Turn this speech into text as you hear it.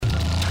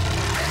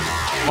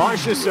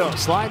Marchessault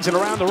slides it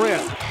around the rim.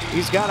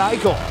 He's got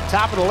Eichel,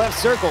 top of the left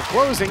circle,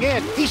 closing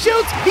in. He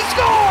shoots, he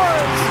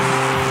scores!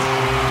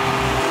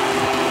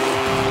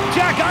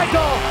 Jack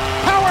Eichel,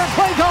 power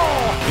play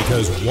goal!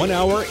 Because 1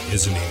 hour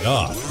isn't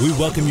enough. We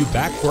welcome you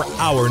back for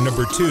hour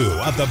number 2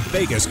 of the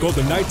Vegas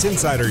Golden Knights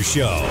Insider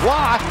Show.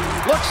 Waugh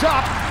looks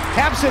up,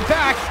 taps it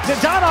back to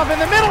Dadonov in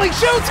the middle. He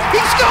shoots, he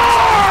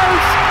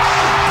scores!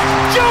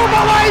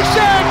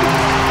 Jubilation!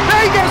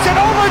 Vegas in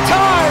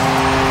overtime!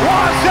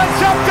 Waugh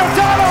sets up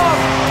Dadonov!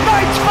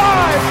 Knights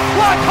 5,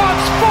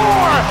 Blackhawks 4!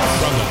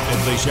 From the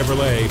Findlay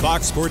Chevrolet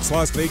Fox Sports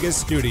Las Vegas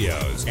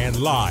studios and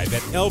live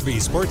at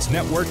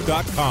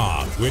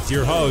lvsportsnetwork.com with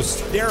your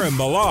hosts Darren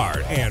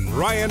Millard and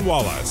Ryan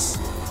Wallace.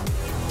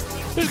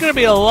 There's going to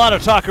be a lot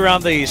of talk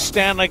around the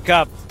Stanley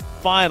Cup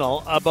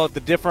Final about the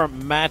different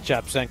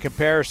matchups and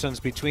comparisons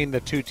between the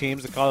two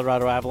teams, the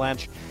Colorado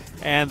Avalanche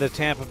and the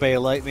Tampa Bay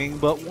Lightning.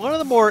 But one of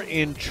the more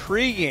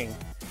intriguing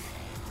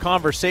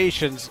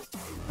conversations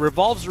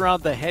revolves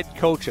around the head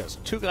coaches,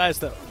 two guys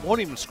that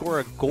won't even score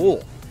a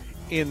goal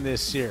in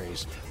this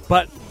series.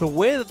 But the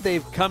way that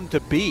they've come to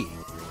be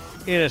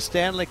in a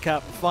Stanley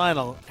Cup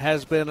Final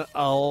has been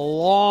a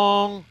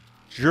long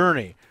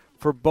journey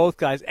for both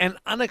guys, an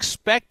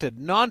unexpected,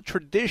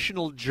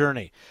 non-traditional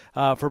journey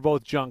for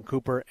both Jon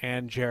Cooper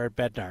and Jared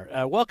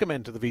Bednar. Welcome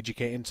into the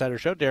VGK Insider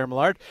Show. Darren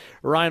Millard,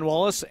 Ryan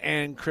Wallace,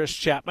 and Chris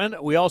Chapman.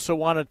 We also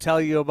want to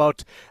tell you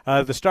about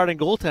the starting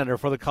goaltender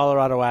for the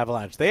Colorado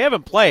Avalanche. They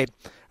haven't played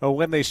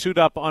when they suit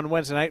up on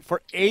Wednesday night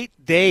for 8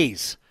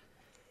 days.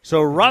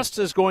 So rust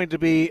is going to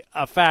be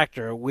a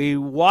factor. We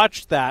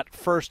watched that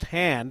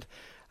firsthand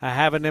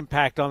have an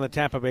impact on the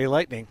Tampa Bay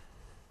Lightning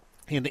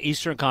in the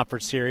Eastern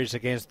Conference Series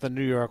against the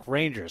New York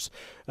Rangers.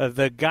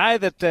 The guy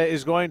that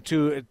is going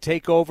to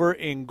take over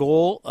in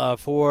goal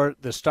for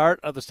the start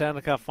of the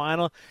Stanley Cup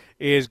Final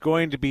is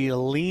going to be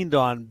leaned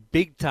on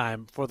big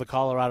time for the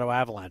Colorado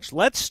Avalanche.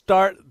 Let's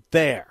start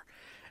there,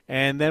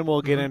 and then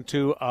we'll get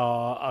into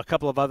a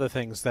couple of other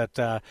things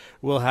that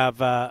will have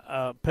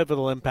a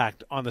pivotal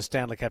impact on the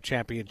Stanley Cup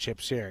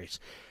Championship Series.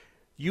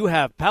 You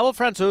have Pavel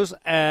Francouz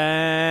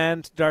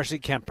and Darcy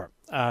Kuemper.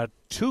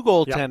 Two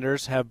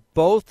goaltenders have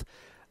both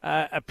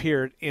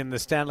appeared in the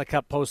Stanley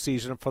Cup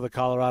postseason for the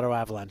Colorado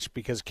Avalanche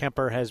because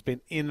Kuemper has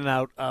been in and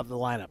out of the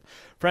lineup.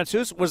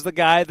 Francouz was the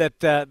guy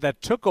that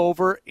took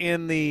over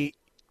in the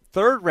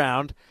third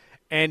round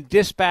and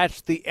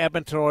dispatched the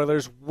Edmonton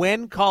Oilers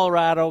when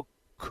Colorado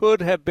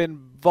could have been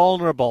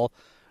vulnerable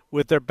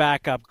with their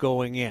backup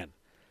going in.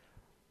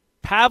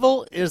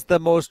 Pavel is the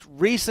most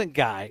recent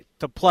guy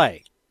to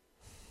play,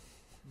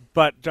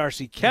 but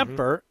Darcy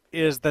Kuemper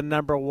is the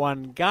number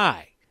one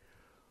guy.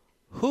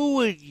 Who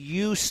would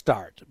you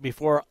start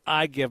before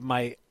I give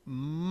my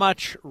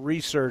much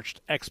researched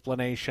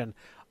explanation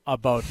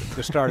about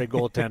the starting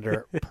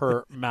goaltender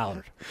per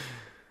Mallard?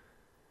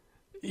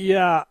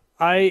 Yeah,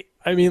 I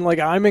mean, like,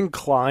 I'm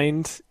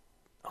inclined,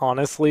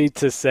 honestly,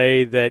 to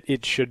say that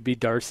it should be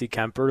Darcy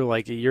Kuemper.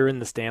 Like, you're in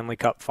the Stanley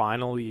Cup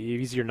Final.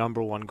 He's your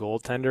number one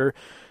goaltender.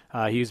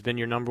 He's been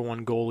your number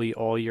one goalie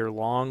all year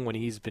long. When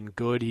he's been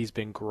good, he's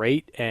been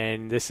great.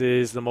 And this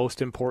is the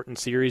most important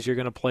series you're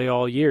going to play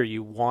all year.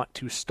 You want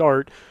to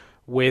start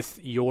with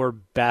your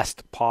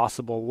best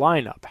possible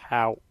lineup.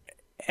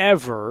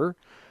 However,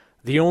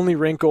 the only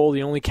wrinkle,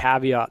 the only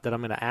caveat that I'm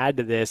going to add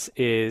to this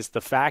is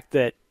the fact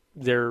that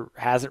there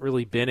hasn't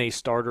really been a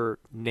starter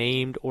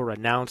named or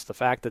announced. The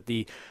fact that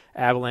the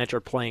Avalanche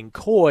are playing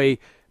coy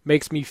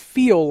makes me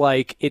feel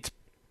like it's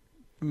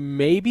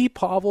maybe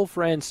Pavel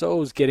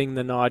Francouz getting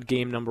the nod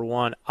game number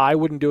one. I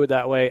wouldn't do it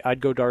that way.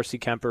 I'd go Darcy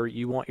Kuemper.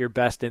 You want your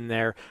best in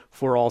there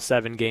for all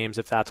 7 games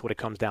if that's what it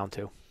comes down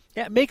to.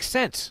 Yeah, it makes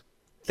sense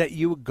that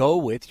you would go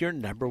with your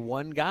number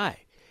one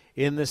guy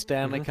in the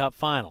Stanley Cup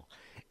Final.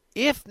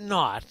 If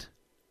not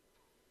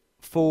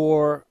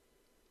for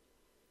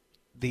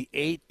the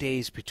 8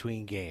 days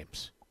between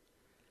games.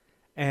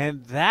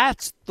 And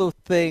that's the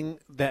thing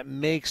that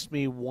makes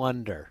me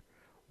wonder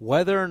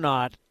whether or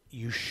not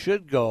you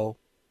should go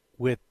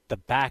with the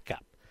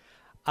backup.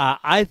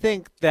 I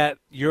think that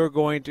you're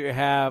going to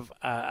have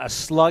a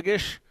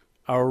sluggish,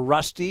 a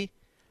rusty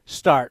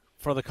start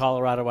for the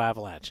Colorado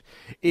Avalanche.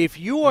 If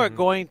you are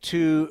going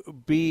to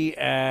be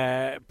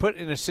put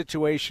in a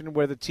situation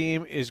where the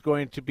team is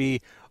going to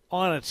be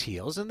on its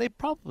heels, and they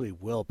probably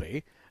will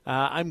be,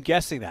 I'm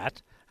guessing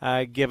that,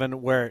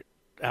 given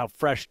how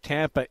fresh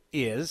Tampa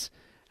is,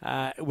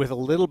 with a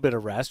little bit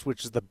of rest,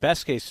 which is the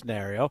best case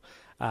scenario,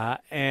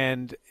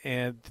 and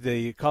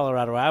the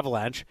Colorado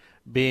Avalanche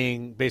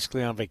being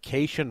basically on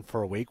vacation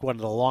for a week, one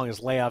of the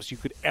longest layoffs you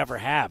could ever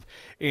have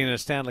in a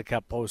Stanley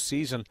Cup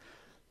postseason,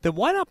 then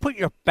why not put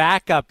your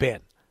backup in?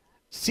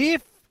 See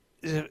if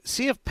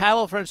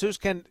Pavel Francouz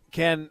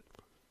can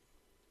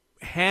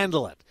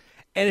handle it.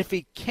 And if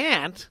he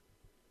can't,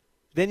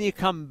 then you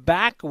come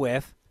back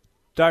with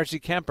Darcy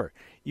Kuemper.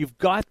 You've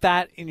got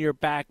that in your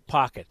back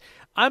pocket.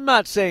 I'm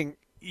not saying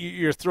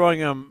you're throwing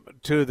him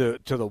to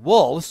the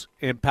wolves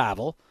in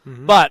Pavel,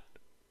 but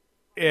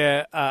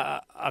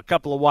a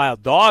couple of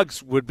wild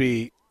dogs would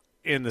be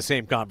in the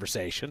same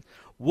conversation.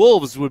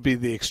 Wolves would be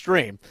the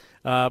extreme.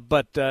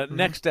 But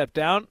next step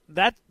down,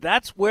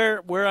 that's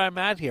where I'm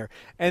at here.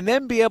 And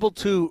then be able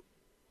to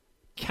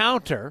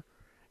counter,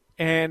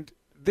 and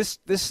this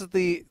is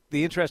the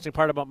interesting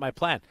part about my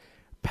plan.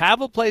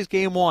 Pavel plays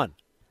game 1.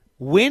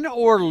 Win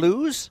or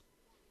lose,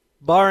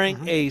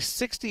 barring a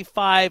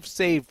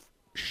 65-save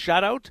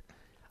shutout,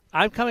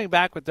 I'm coming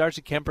back with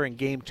Darcy Kuemper in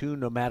game 2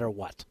 no matter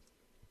what.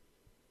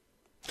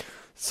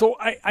 So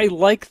I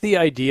like the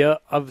idea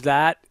of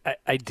that.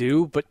 I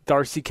do, but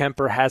Darcy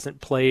Kuemper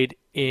hasn't played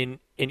in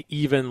an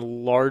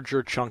even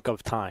larger chunk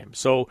of time.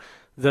 So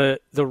the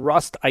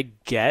rust, I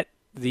get.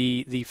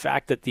 The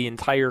fact that the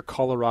entire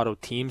Colorado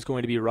team's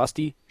going to be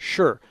rusty,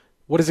 sure.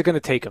 What is it going to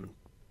take them?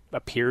 A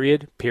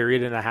period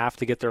and a half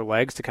to get their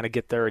legs, to kind of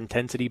get their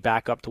intensity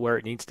back up to where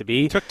it needs to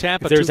be. Took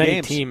Tampa if there's 2 any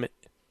games. Team,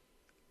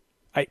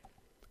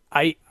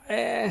 I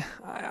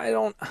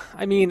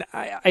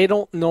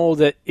don't know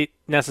that it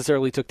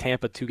necessarily took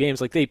Tampa 2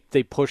 games. Like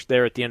they pushed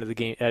there at the end of the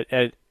game,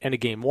 at end of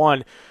game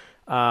 1.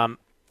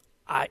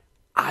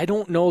 I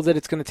don't know that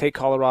it's going to take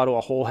Colorado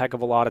a whole heck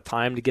of a lot of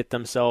time to get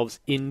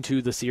themselves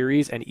into the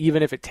series, and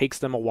even if it takes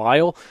them a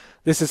while,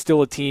 this is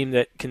still a team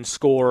that can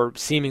score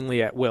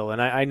seemingly at will.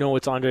 And I know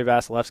it's Andrei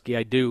Vasilevsky,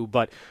 I do,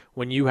 but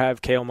when you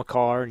have Cale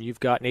Makar and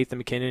you've got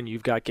Nathan McKinnon,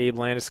 you've got Gabe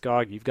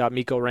Landeskog, you've got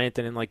Mikko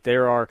Rantanen, like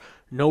there are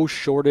no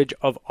shortage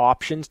of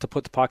options to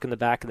put the puck in the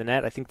back of the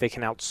net. I think they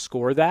can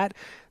outscore that.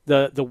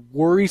 The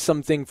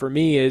worrisome thing for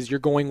me is you're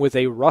going with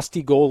a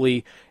rusty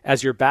goalie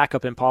as your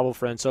backup in Pavel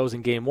Francouz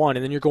in game 1,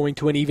 and then you're going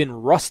to an even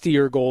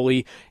rustier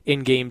goalie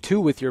in game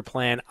 2 with your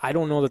plan. I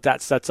don't know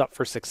that sets up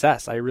for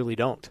success. I really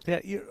don't.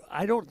 Yeah,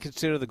 I don't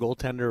consider the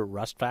goaltender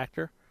rust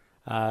factor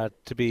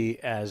to be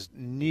as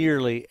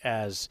nearly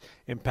as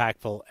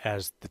impactful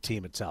as the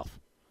team itself.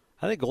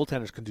 I think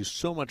goaltenders can do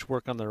so much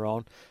work on their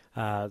own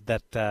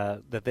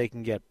that they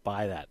can get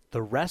by that.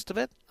 The rest of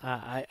it,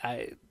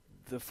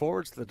 the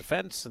forwards, the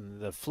defense, and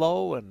the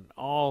flow, and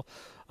all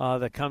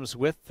that comes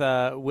with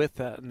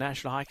a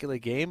National Hockey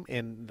League game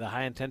in the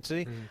high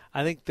intensity,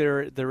 I think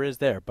there is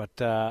there.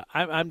 But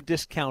I'm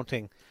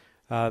discounting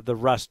the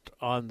rust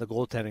on the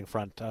goaltending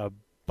front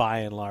by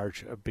and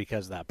large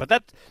because of that.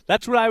 But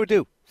that's what I would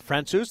do.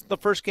 Francouz the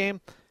first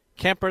game,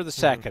 Kuemper the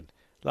second,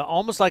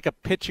 almost like a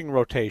pitching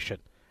rotation.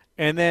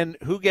 And then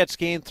who gets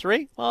game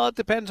 3? Well, it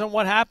depends on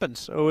what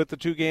happens with the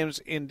 2 games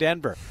in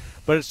Denver.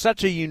 But it's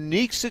such a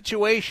unique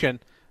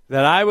situation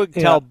that I would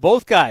tell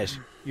both guys,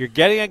 you're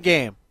getting a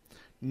game.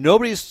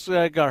 Nobody's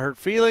got hurt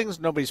feelings.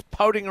 Nobody's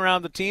pouting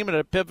around the team at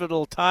a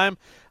pivotal time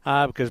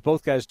because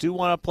both guys do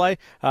want to play.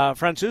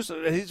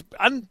 Francouz, he's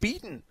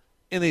unbeaten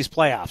in these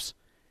playoffs.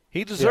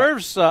 He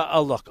deserves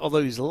a look,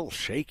 although he's a little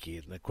shaky,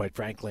 quite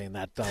frankly, in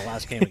that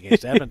last game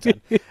against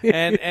Edmonton.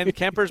 And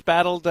Kuemper's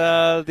battled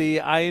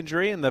the eye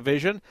injury and the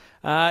vision.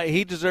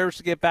 He deserves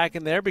to get back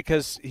in there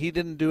because he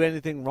didn't do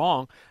anything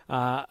wrong.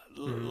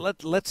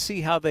 Let's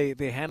see how they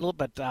handle it,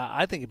 but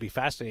I think it'd be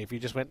fascinating if you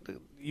just went,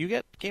 you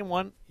get game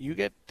 1, you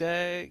get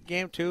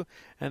game 2,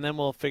 and then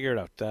we'll figure it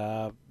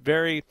out.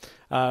 Very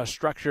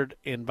structured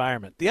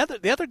environment. The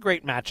other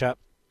great matchup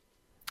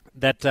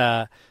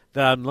that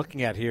I'm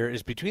looking at here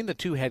is between the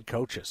 2 head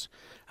coaches.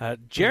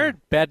 Jared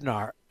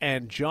Bednar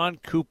and John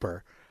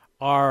Cooper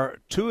are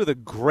 2 of the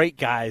great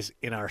guys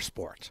in our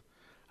sport.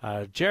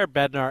 Jared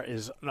Bednar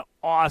is an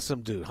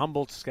awesome dude.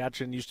 Humboldt,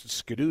 Saskatchewan, used to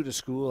skidoo to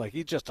school. Like,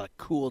 he's just a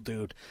cool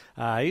dude.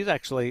 He's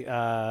actually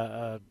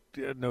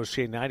knows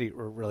Shane Knighty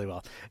really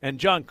well. And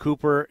John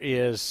Cooper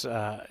is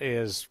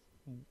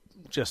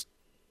just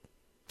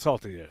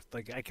salty.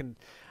 Like,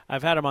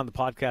 I've had him on the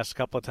podcast a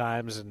couple of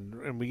times,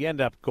 and we end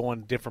up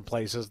going different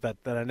places that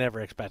I never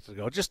expected to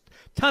go. Just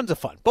tons of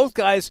fun. Both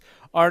guys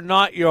are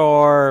not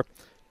your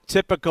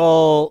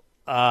typical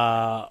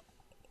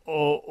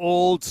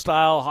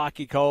old-style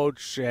hockey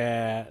coach.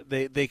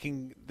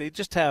 They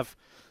just have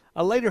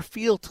a lighter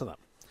feel to them.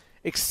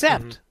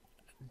 Except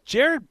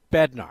Jared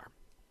Bednar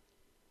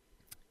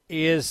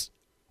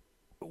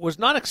was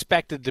not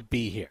expected to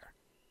be here,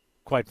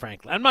 quite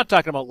frankly. I'm not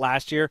talking about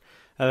last year,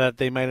 that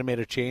they might have made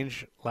a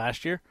change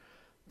last year.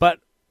 But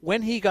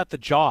when he got the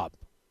job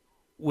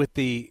with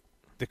the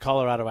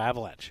Colorado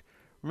Avalanche,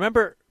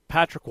 remember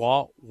Patrick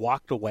Wall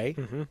walked away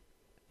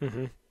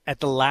at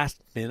the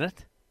last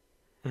minute?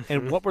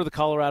 And what were the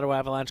Colorado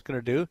Avalanche going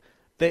to do?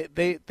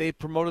 They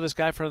promoted this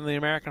guy from the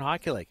American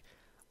Hockey League.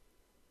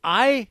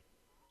 I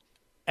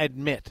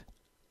admit,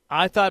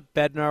 I thought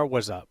Bednar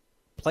was a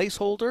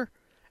placeholder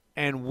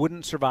and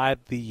wouldn't survive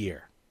the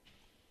year.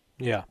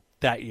 Yeah.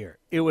 That year.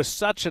 It was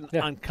such an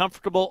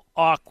uncomfortable,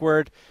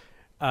 awkward,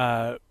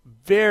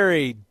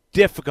 very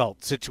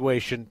difficult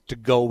situation to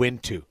go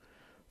into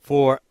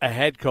for a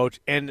head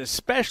coach, and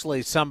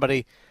especially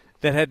somebody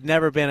that had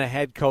never been a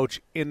head coach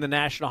in the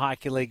National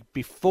Hockey League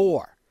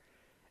before.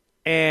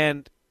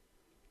 And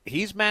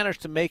he's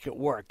managed to make it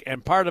work,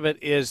 and part of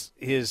it is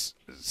his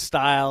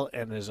style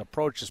and his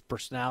approach, his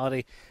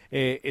personality.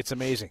 It's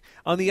amazing.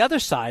 On the other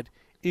side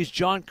is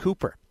John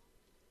Cooper,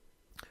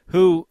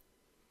 who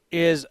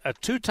is a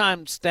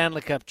 2-time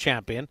Stanley Cup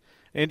champion,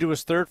 into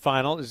his 3rd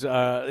final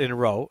in a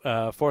row,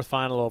 4th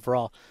final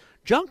overall.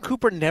 John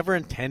Cooper never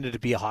intended to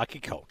be a hockey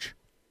coach.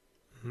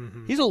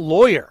 Mm-hmm. He's a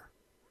lawyer,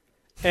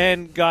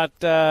 and got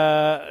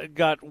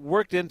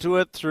worked into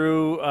it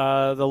through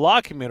the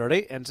law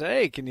community, and said,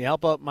 "Hey, can you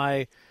help out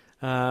my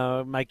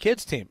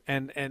kids' team?"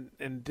 And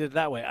did it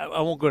that way.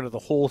 I won't go into the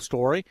whole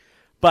story,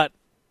 but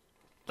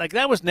like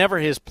that was never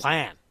his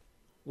plan,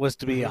 was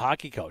to be a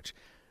hockey coach.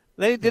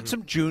 They did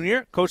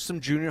coached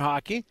some junior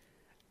hockey,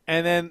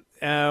 and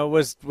then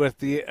was with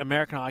the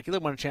American Hockey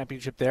League, won a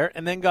championship there,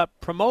 and then got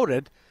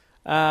promoted.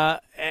 And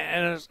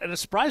a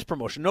surprise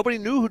promotion. Nobody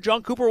knew who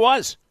John Cooper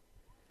was.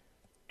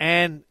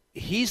 And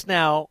he's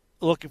now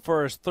looking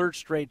for his third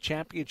straight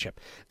championship.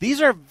 These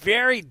are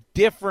very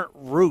different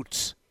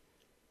routes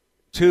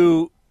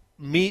to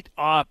meet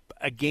up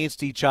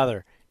against each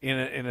other in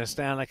a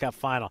Stanley Cup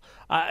final.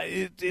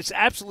 It's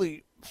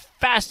absolutely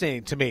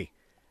fascinating to me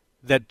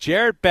that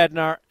Jared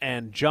Bednar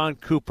and John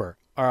Cooper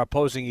are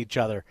opposing each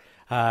other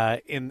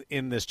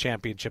in this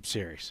championship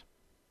series.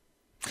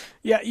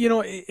 Yeah,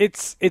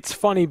 it's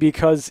funny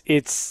because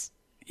it's,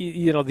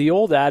 the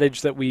old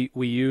adage that we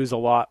use a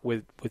lot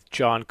with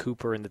John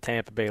Cooper and the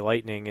Tampa Bay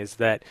Lightning is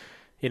that,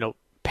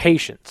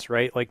 patience,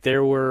 right? Like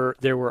there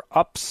were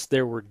ups,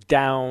 there were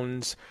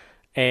downs,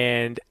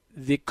 and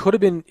it could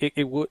have been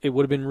it would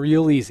have been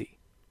real easy,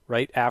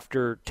 right?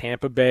 After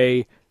Tampa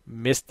Bay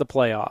missed the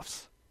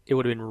playoffs, it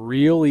would have been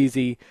real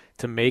easy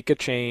to make a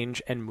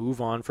change and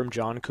move on from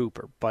John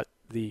Cooper, but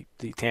the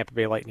Tampa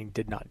Bay Lightning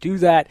did not do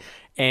that,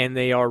 and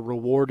they are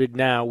rewarded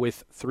now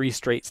with 3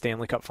 straight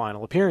Stanley Cup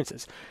final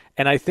appearances.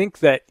 And I think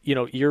that,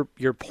 your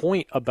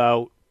point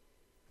about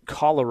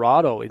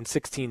Colorado in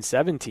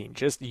 16-17,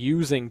 just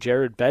using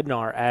Jared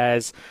Bednar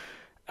as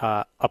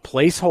a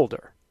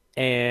placeholder,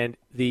 and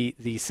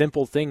the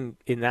simple thing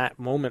in that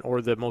moment,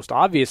 or the most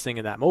obvious thing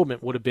in that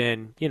moment, would have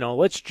been,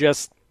 let's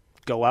just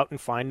go out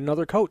and find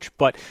another coach.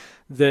 But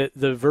the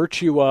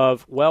virtue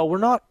of, well, we're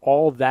not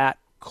all that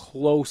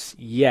close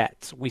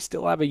yet. We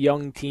still have a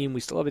young team. We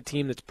still have a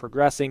team that's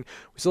progressing.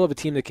 We still have a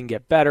team that can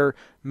get better.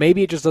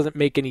 Maybe it just doesn't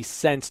make any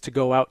sense to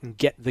go out and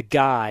get the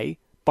guy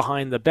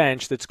behind the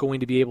bench that's going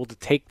to be able to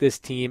take this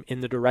team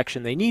in the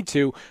direction they need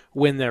to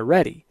when they're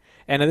ready.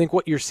 And I think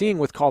what you're seeing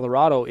with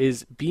Colorado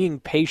is being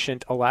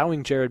patient,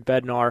 allowing Jared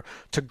Bednar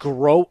to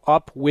grow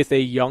up with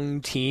a young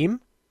team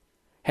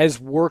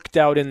has worked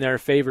out in their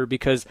favor,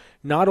 because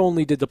not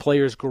only did the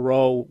players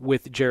grow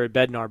with Jared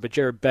Bednar, but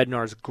Jared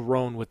Bednar's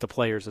grown with the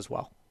players as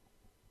well.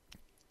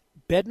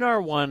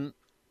 Bednar won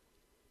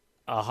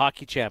a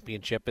hockey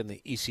championship in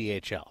the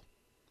ECHL.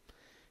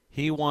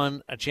 He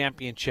won a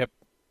championship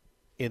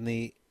in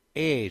the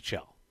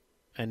AHL,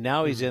 and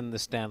now he's in the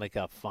Stanley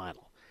Cup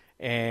final.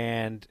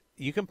 And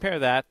you compare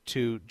that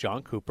to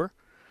John Cooper,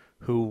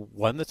 who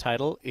won the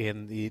title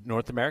in the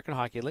North American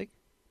Hockey League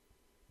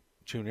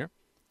Junior,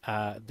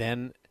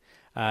 then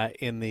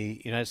in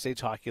the United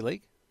States Hockey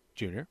League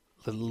Junior,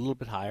 a little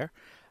bit higher,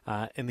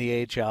 in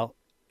the AHL,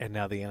 and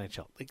now the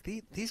NHL. Like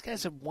these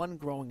guys have won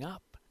growing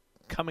up,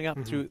 coming up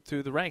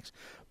through the ranks.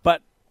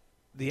 But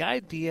the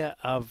idea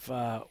of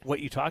what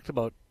you talked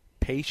about,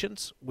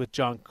 patience with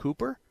John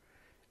Cooper,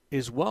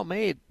 is well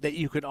made, that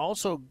you could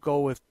also go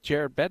with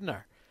Jared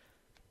Bednar.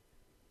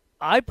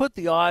 I put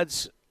the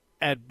odds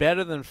at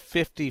better than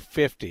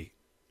 50-50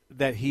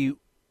 that he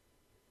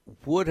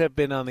would have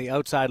been on the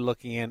outside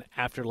looking in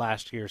after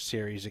last year's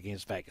series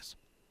against Vegas.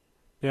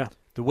 Yeah.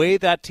 The way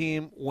that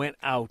team went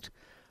out,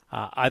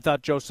 I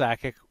thought Joe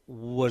Sakic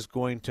was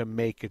going to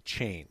make a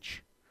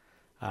change.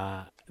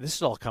 This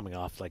is all coming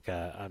off like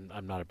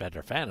I'm not a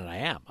Bednar fan, and I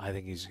am. I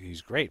think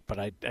he's great, but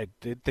I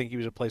did think he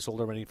was a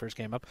placeholder when he first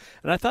came up.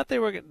 And I thought they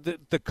were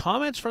the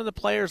comments from the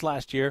players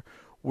last year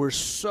were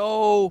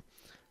so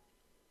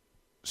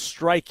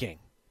striking.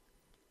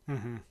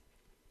 Mm-hmm.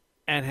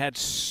 And had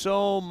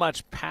so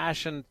much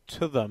passion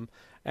to them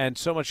and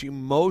so much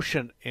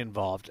emotion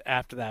involved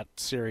after that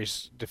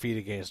series defeat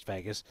against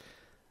Vegas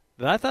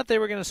that I thought they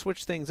were going to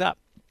switch things up.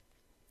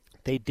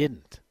 They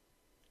didn't.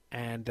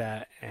 And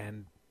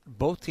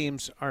both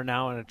teams are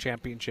now in a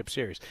championship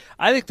series.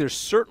 I think there's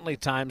certainly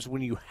times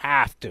when you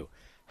have to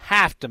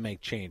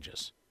make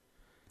changes.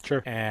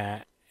 Sure.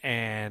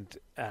 And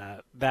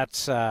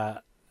that's I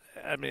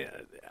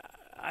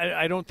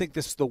don't think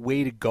this is the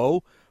way to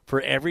go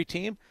for every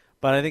team.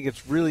 But I think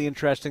it's really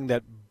interesting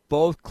that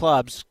both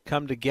clubs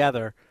come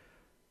together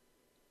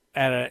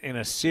in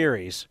a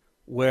series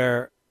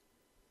where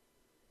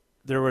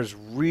there was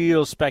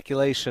real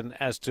speculation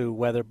as to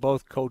whether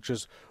both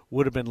coaches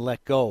would have been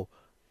let go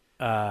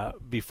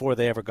before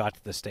they ever got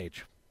to the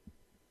stage.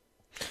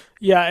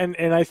 Yeah,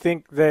 and I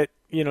think that,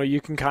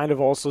 you can kind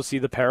of also see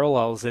the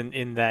parallels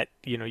in that,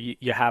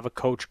 you have a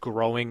coach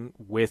growing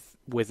with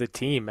a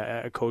team,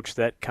 a coach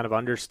that kind of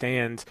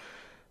understands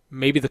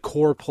maybe the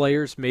core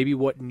players, maybe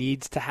what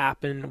needs to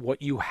happen,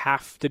 what you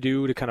have to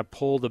do to kind of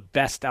pull the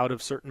best out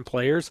of certain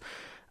players.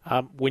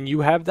 When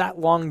you have that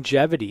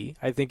longevity,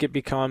 I think it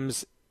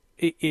becomes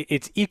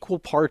it's equal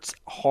parts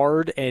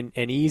hard and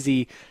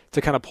easy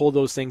to kind of pull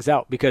those things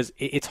out, because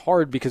it's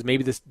hard because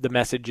maybe the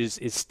message is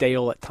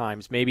stale at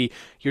times. Maybe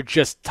you're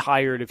just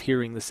tired of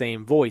hearing the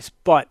same voice,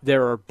 but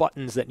there are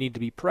buttons that need to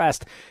be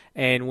pressed.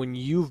 And when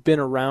you've been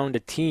around a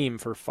team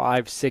for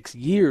 5-6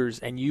 years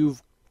and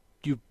you've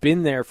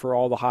been there for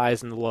all the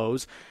highs and the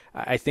lows,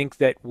 I think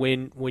that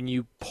when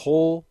you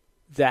pull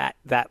that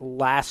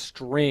last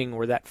string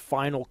or that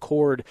final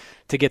chord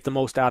to get the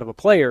most out of a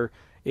player,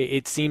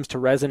 it seems to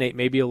resonate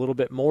maybe a little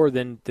bit more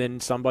than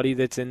somebody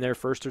that's in their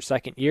first or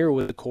second year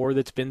with a core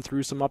that's been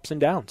through some ups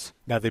and downs.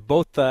 Now, they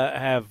both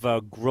have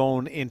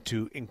grown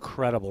into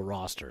incredible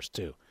rosters,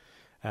 too.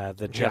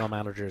 The general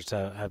managers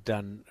have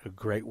done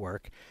great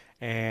work.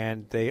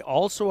 And they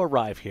also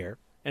arrive here,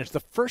 and it's the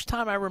first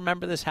time I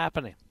remember this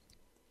happening,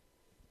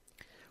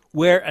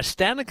 where a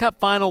Stanley Cup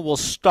final will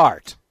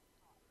start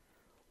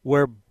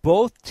where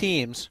both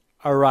teams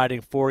are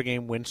riding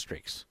 4-game win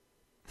streaks.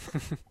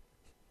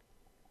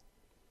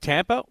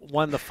 Tampa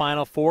won the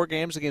final 4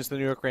 games against the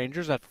New York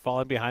Rangers after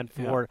falling behind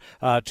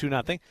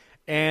 2-0.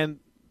 And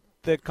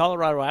the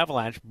Colorado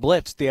Avalanche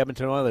blitzed the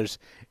Edmonton Oilers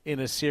in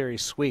a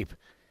series sweep.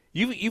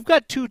 You've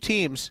got two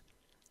teams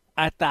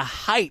at the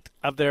height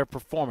of their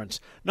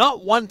performance.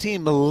 Not one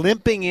team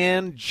limping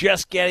in,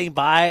 just getting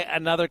by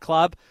another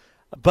club,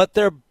 but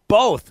they're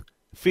both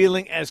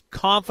feeling as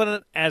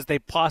confident as they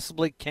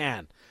possibly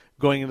can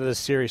going into the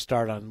series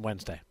start on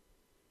Wednesday.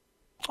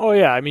 Oh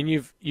yeah, I mean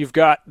you've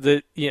got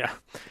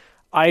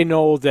I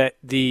know that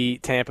the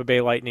Tampa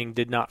Bay Lightning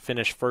did not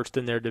finish first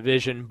in their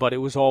division, but it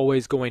was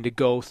always going to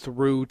go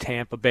through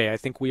Tampa Bay. I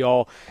think we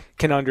all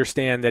can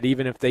understand that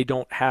even if they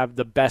don't have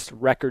the best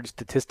record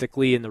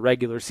statistically in the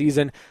regular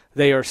season,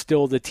 they are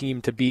still the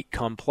team to beat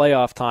come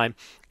playoff time.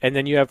 And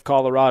then you have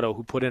Colorado,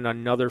 who put in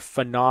another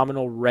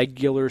phenomenal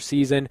regular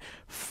season,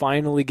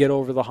 finally get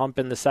over the hump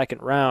in the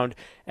second round.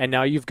 And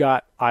now you've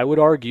got, I would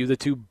argue, the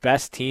two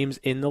best teams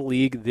in the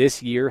league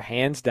this year,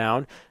 hands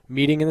down,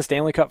 meeting in the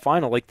Stanley Cup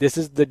final. Like, this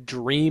is the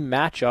dream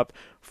matchup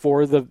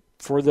for the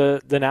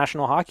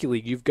National Hockey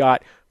League. You've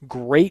got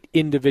great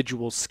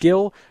individual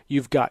skill.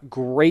 You've got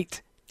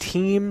great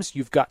teams.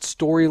 You've got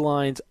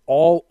storylines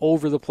all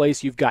over the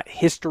place. You've got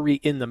history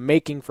in the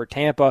making for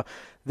Tampa.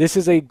 This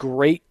is a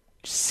great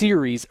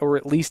series, or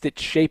at least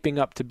it's shaping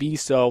up to be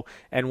so,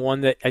 and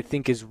one that I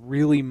think is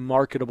really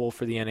marketable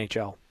for the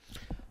NHL.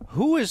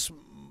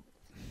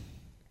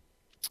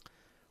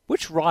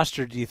 Which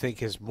roster do you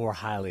think is more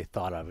highly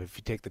thought of if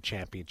you take the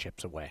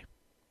championships away?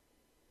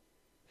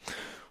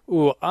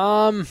 Ooh,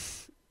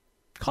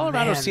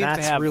 Colorado seems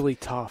to have really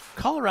tough.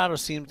 Colorado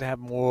seems to have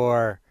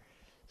more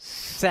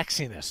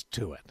sexiness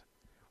to it,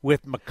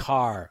 with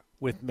Makar,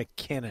 with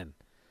McKinnon,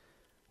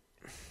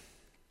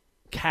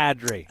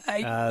 Kadri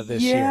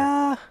this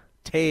year.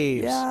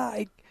 Taves.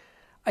 Yeah,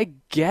 I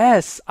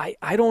guess.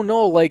 I don't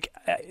know. Like,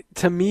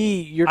 to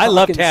me, you're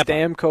talking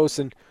Stamkos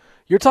and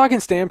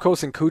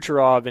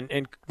Kucherov,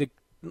 and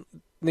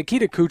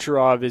Nikita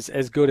Kucherov is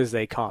as good as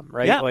they come,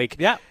 right?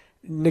 Yeah.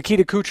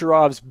 Nikita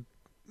Kucherov's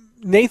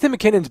Nathan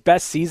McKinnon's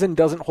best season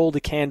doesn't hold a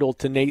candle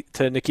to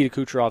Nikita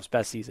Kucherov's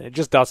best season. It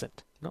just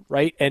doesn't,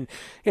 right? And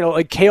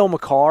like Cale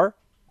Makar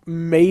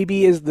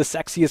maybe is the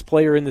sexiest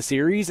player in the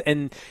series,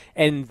 and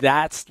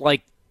that's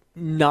like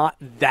not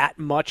that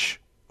much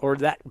or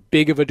that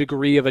big of a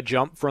degree of a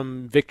jump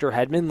from Victor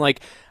Hedman.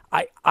 Like,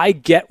 I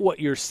get what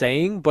you're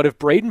saying, but if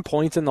Braden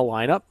Point's in the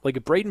lineup, like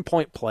if Braden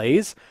Point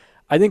plays,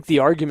 I think the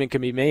argument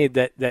can be made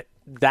that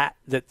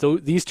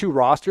these two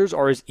rosters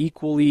are as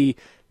equally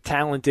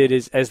talented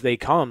as they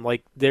come.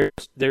 Like,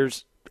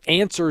 there's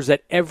answers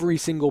at every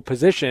single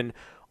position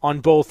on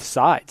both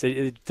sides.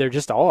 There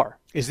just are.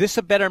 Is this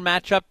a better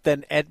matchup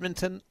than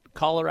Edmonton,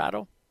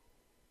 Colorado?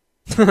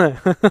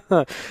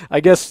 I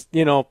guess,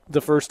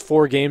 the first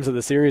 4 games of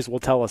the series will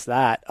tell us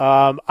that.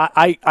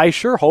 I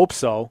sure hope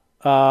so.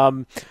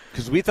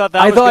 Because we thought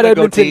that was going to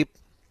go deep.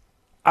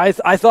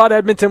 I thought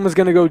Edmonton was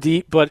going to go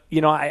deep, but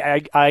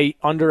I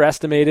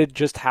underestimated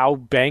just how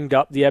banged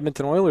up the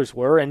Edmonton Oilers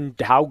were and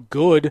how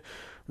good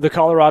the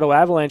Colorado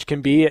Avalanche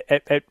can be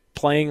at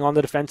playing on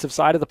the defensive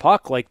side of the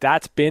puck. Like,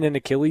 that's been an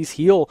Achilles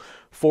heel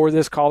for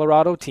this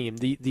Colorado team.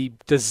 The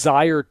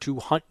desire to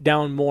hunt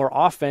down more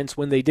offense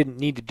when they didn't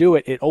need to do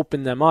it. It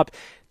opened them up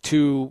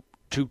to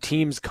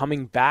teams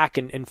coming back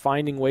and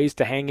finding ways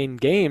to hang in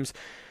games.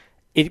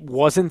 It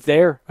wasn't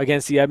there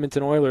against the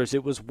Edmonton Oilers.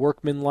 It was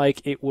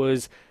workmanlike. It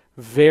was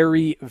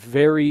very,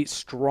 very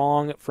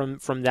strong from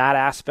that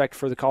aspect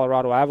for the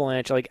Colorado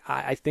Avalanche. Like,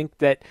 I think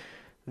that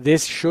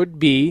this should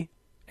be,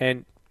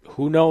 and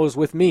who knows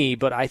with me,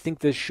 but I think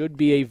this should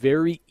be a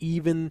very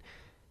even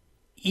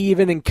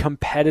and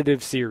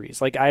competitive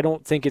series. Like, I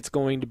don't think it's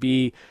going to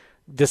be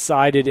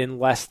decided in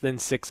less than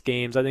 6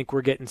 games. I think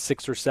we're getting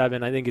 6 or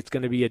 7. I think it's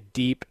going to be a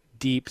deep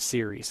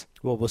series.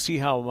 Well, we'll see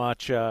how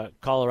much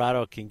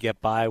Colorado can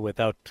get by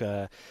without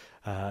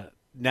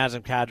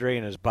Nazem Kadri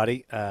and his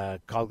buddy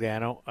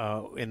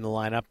Cogliano in the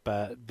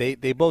lineup.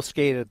 They both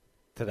skated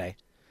today.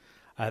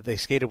 They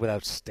skated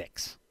without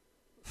sticks.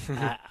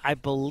 I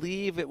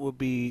believe it would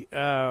be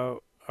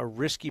a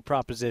risky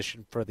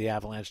proposition for the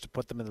Avalanche to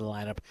put them in the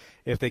lineup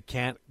if they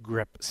can't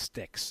grip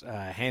sticks.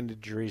 Hand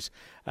injuries,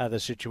 the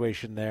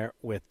situation there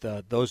with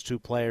those two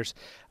players.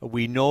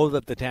 We know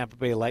that the Tampa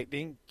Bay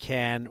Lightning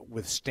can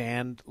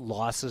withstand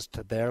losses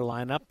to their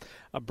lineup.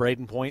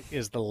 Braden Point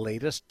is the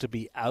latest to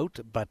be out,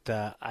 but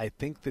I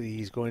think that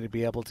he's going to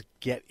be able to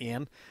get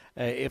in.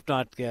 If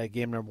not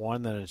game number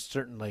one, then it's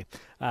certainly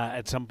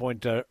at some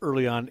point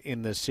early on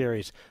in the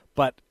series.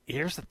 But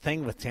here's the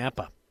thing with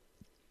Tampa.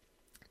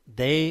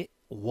 They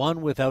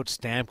won without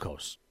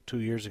Stamkos 2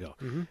 years ago.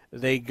 Mm-hmm.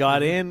 They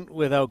got in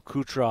without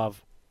Kucherov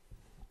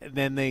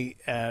then they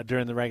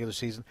during the regular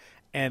season.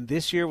 And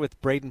this year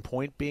with Braden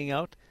Point being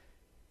out,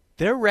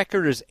 their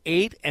record is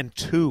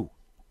 8-2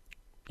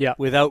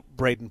 without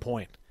Braden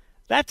Point.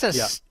 That's a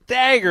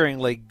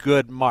staggeringly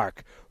good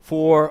mark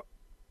for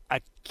a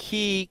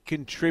key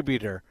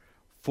contributor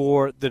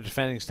for the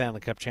defending Stanley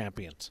Cup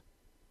champions.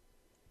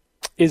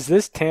 Is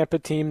this Tampa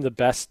team the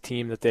best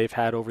team that they've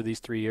had over these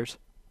 3 years?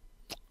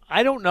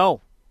 I don't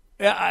know.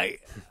 I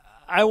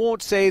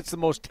won't say it's the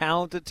most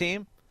talented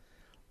team,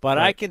 but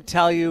right. I can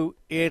tell you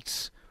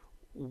it's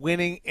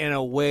winning in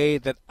a way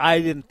that I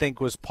didn't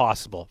think was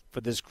possible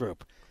for this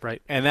group.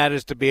 Right. And that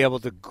is to be able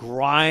to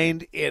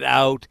grind it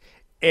out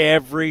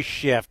every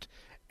shift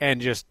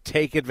and just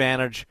take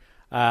advantage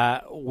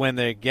when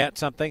they get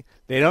something.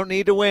 They don't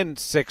need to win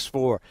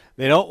 6-4.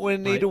 They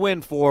don't need to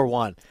win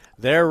 4-1.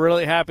 They're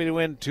really happy to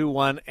win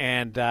 2-1,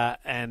 and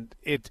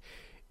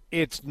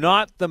it's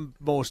not the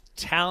most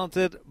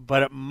talented,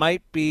 but it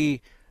might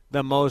be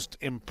the most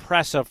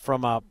impressive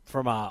from a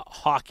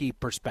hockey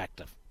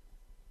perspective.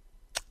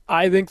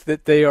 I think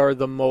that they are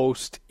the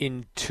most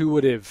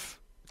intuitive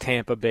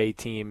Tampa Bay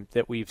team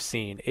that we've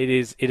seen. It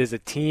is a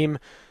team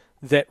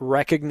that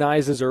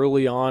recognizes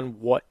early on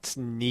what's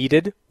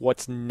needed,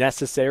 what's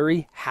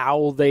necessary,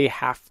 how they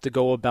have to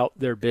go about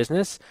their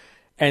business,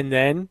 and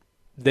then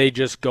they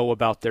just go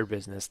about their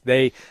business.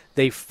 They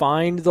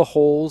find the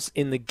holes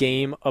in the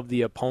game of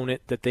the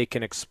opponent that they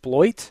can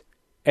exploit,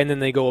 and then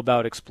they go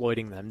about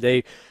exploiting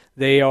them.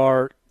 They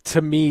are,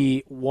 to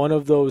me, one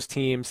of those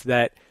teams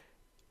that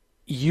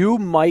you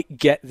might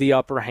get the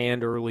upper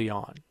hand early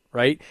on,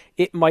 right?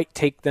 It might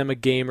take them a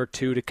game or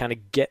two to kind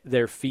of get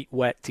their feet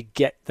wet, to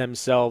get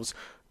themselves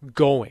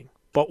going.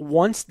 But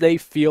once they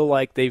feel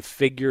like they've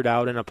figured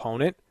out an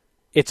opponent,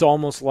 it's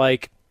almost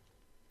like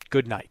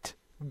good night.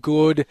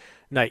 Good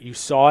night. You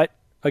saw it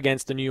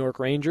against the New York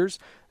Rangers.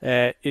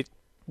 It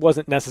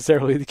wasn't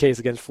necessarily the case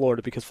against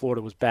Florida because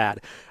Florida was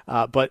bad.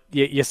 But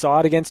you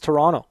saw it against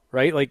Toronto,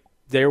 right? Like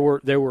there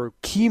were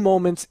key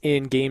moments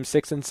in Game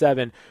 6 and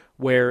 7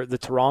 where the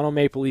Toronto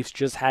Maple Leafs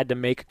just had to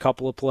make a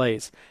couple of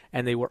plays,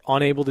 and they were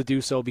unable to do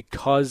so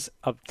because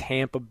of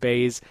Tampa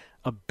Bay's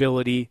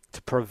ability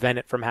to prevent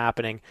it from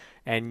happening.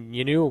 And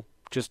you knew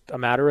just a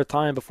matter of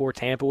time before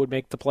Tampa would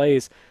make the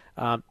plays.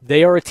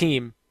 They are a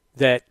team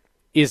that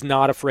is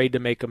not afraid to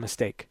make a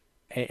mistake.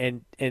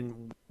 And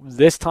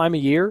this time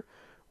of year,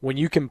 when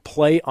you can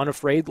play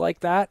unafraid like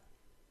that,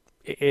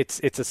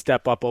 it's a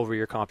step up over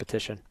your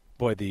competition.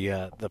 Boy,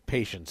 the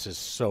patience is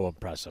so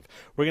impressive.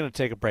 We're going to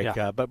take a break,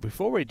 but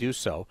before we do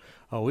so,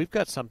 we've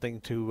got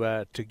something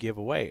to give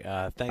away.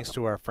 Thanks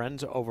to our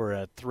friends over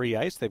at 3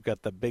 Ice. They've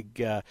got the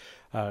big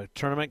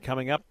tournament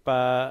coming up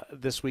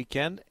this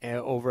weekend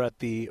over at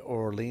the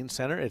Orleans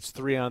Center. It's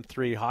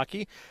 3-on-3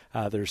 hockey.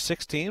 There's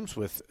 6 teams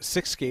with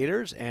 6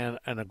 skaters and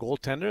a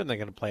goaltender, and they're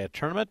going to play a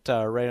tournament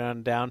right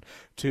on down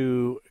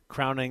to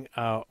crowning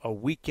a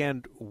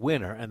weekend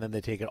winner, and then they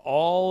take it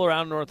all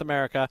around North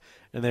America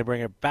and they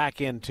bring it back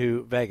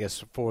into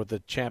Vegas for the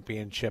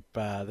championship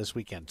this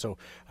weekend. So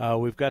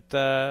we've got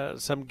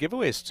some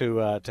giveaways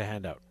to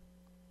hand out.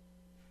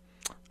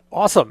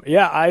 Awesome.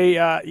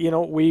 Yeah,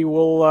 we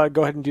will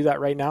go ahead and do that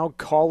right now.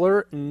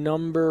 Caller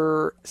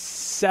number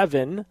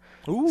 7,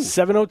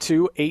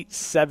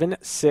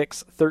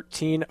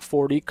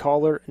 702-876-1340.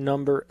 Caller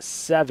number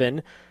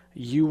 7,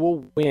 you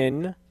will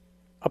win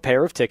a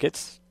pair of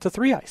tickets to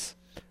 3 Ice.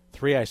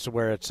 3 Ice,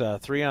 where it's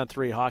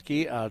 3-on-3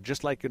 hockey,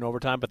 just like in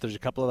overtime, but there's a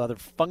couple of other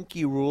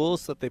funky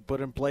rules that they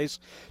put in place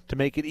to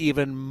make it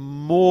even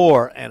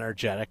more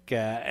energetic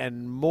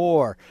and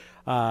more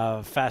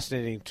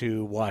fascinating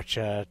to watch.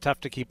 Tough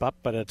to keep up,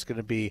 but it's going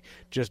to be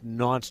just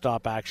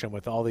nonstop action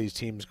with all these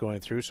teams going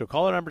through. So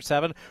caller number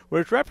 7,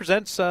 which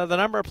represents the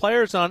number of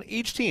players on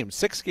each team,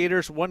 6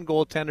 skaters, 1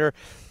 goaltender,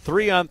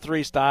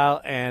 3-on-3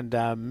 style, and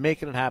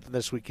making it happen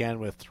this weekend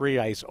with 3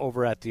 Ice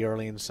over at the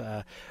Orleans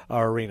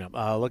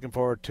Arena. Looking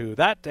forward to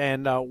that.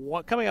 And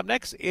coming up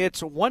next,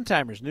 it's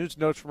One-Timers, news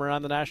and notes from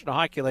around the National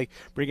Hockey League,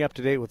 bring you up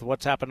to date with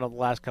what's happened over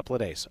the last couple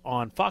of days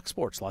on Fox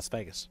Sports Las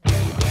Vegas.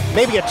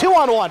 Maybe a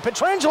 2-on-1.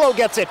 Pietrangelo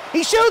gets it.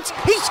 He shoots.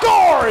 He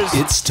scores.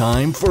 It's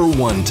time for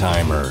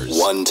One-Timers.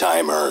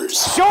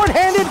 One-Timers.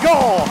 Short-handed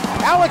goal.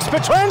 Alex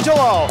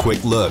Pietrangelo.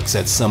 Quick looks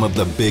at some of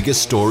the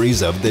biggest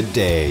stories of the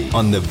day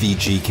on the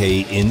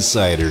VGK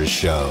Insiders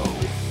Show.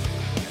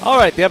 All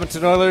right, the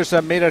Edmonton Oilers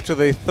made it to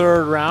the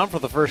 3rd round for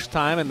the first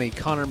time in the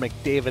Connor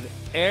McDavid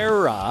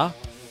era.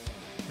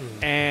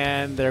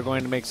 and they're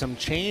going to make some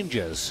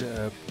changes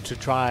to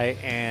try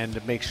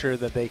and make sure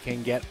that they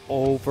can get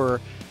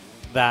over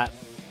that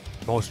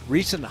most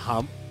recent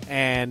hump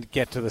and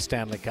get to the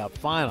Stanley Cup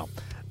final.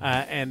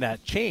 And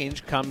that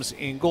change comes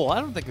in goal.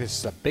 I don't think this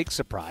is a big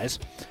surprise.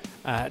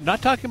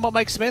 Not talking about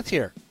Mike Smith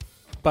here,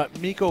 but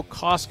Mikko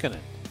Koskinen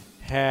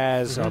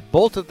has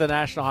bolted the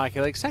National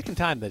Hockey League. Second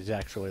time that he's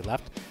actually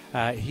left.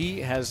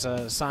 He has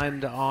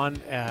signed on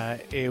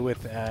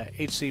with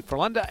HC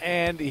Frölunda,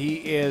 and he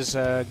is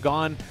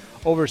gone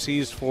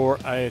overseas for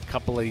a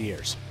couple of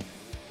years.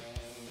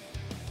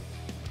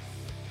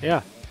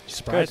 Yeah.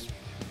 Surprised?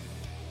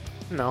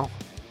 No,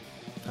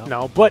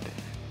 but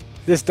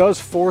this does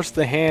force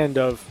the hand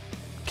of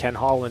Ken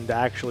Holland to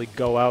actually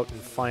go out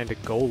and find a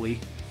goalie.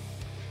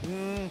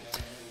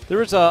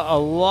 There is a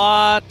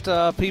lot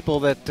of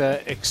people that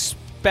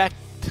expect,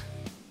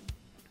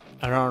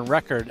 and are on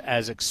record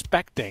as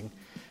expecting,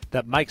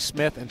 that Mike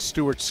Smith and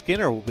Stuart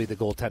Skinner will be the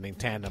goaltending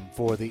tandem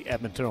for the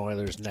Edmonton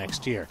Oilers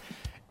next year.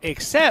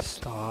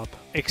 Except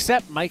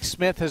Mike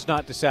Smith has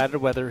not decided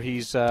whether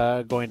he's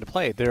going to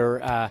play.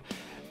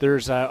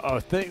 There's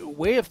a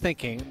way of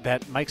thinking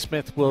that Mike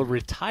Smith will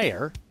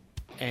retire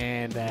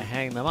and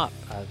hang them up.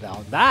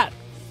 Now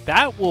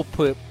that will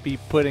be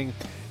putting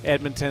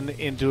Edmonton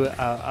into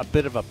a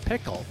bit of a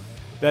pickle,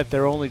 that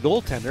their only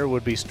goaltender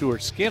would be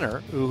Stuart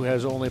Skinner, who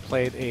has only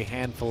played a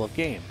handful of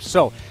games.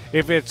 So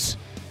if it's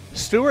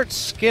Stuart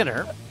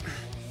Skinner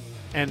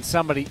and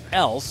somebody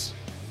else,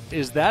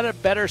 is that a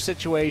better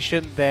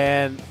situation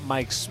than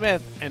Mike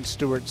Smith and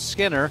Stuart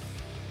Skinner?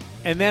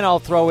 And then I'll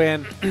throw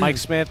in Mike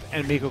Smith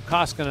and Mikko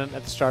Koskinen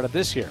at the start of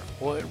this year.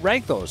 Well,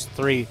 rank those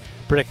three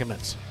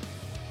predicaments.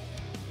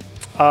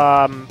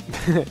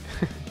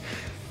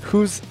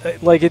 Who's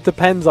like, it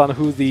depends on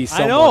who the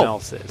someone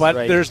else is. But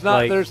right? there's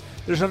not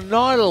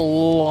not a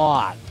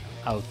lot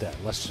out there.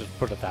 Let's just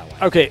put it that way.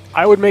 Okay,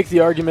 I would make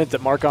the argument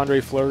that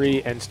Marc-Andre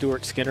Fleury and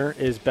Stuart Skinner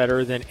is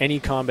better than any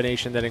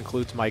combination that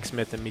includes Mike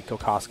Smith and Mikko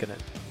Koskinen.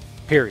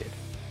 Period.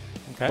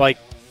 Okay. Like,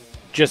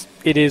 just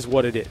it is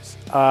what it is.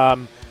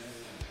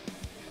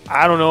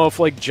 I don't know if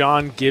like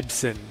John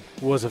Gibson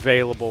was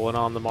available and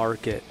on the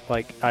market.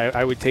 Like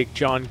I would take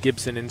John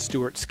Gibson and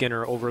Stuart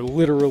Skinner over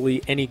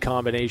literally any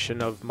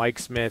combination of Mike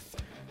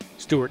Smith,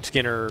 Stuart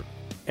Skinner,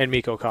 and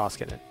Mikko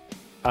Koskinen.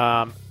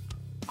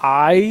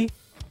 I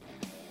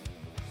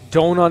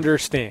don't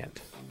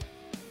understand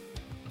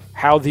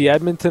how the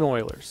Edmonton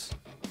Oilers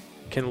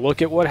can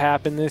look at what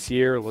happened this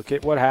year, look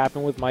at what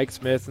happened with Mike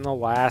Smith in the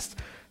last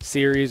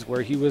series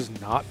where he was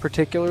not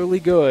particularly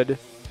good,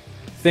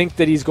 think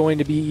that he's going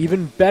to be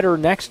even better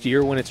next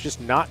year when it's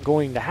just not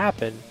going to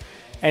happen,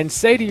 and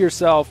say to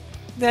yourself,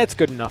 that's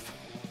good enough.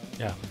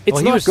 Yeah,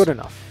 it's not good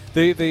enough.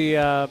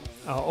 The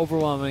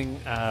overwhelming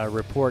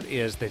report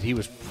is that he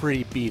was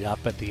pretty beat up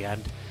at the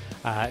end.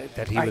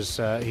 That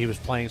he was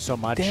playing so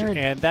much, Darren,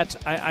 and that's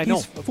I know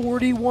he's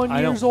 41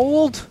 years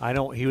old. I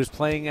know he was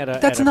playing at a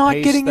that's at a not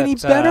pace getting any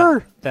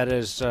better. That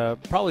is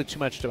probably too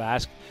much to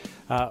ask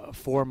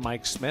for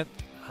Mike Smith.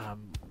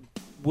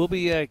 We'll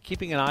be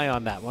keeping an eye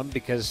on that one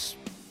because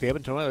the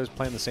Edmonton Oilers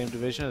play in the same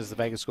division as the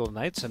Vegas Golden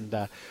Knights,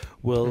 and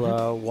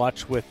we'll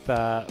watch with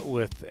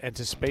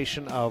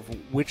anticipation of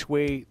which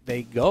way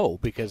they go,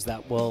 because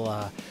that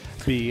will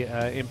be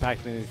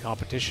impacting the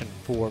competition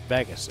for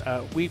Vegas.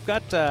 We've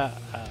got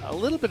a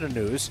little bit of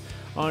news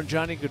on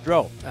Johnny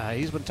Gaudreau.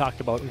 He's been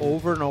talked about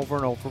over and over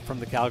and over from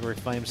the Calgary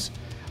Flames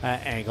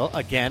angle.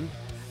 Again,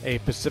 a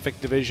Pacific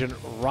Division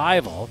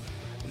rival.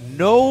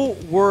 No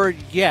word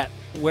yet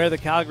where the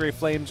Calgary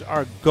Flames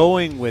are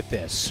going with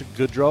this.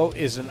 Gaudreau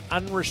is an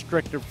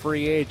unrestricted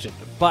free agent,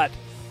 but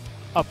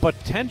a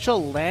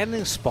potential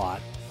landing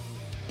spot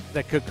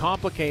that could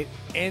complicate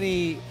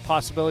any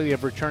possibility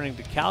of returning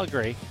to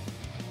Calgary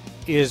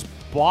is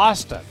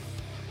Boston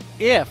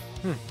if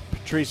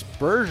Patrice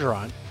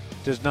Bergeron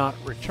does not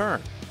return.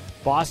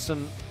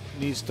 Boston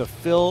needs to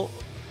fill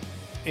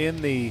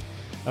in the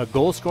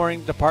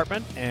goal-scoring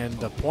department and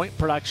the point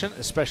production,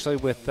 especially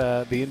with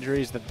the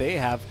injuries that they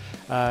have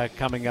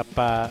coming up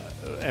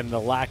and the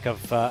lack of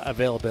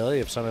availability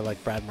of somebody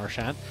like Brad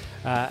Marchand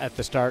at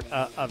the start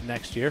of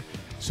next year.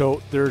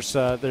 So there's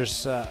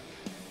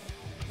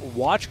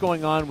watch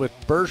going on with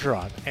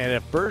Bergeron, and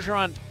if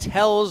Bergeron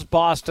tells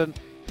Boston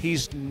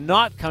he's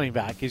not coming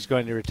back, he's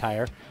going to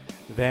retire,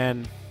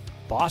 then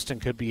Boston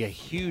could be a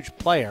huge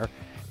player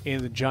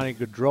in the Johnny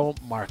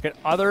Gaudreau market.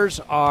 Others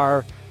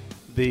are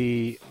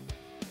the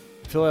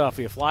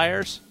Philadelphia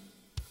Flyers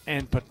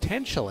and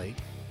potentially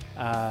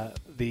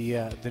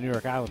the New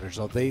York Islanders,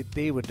 though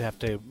they would have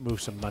to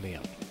move some money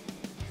out.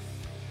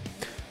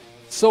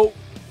 So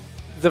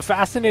the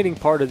fascinating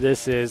part of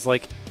this is,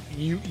 like,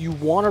 you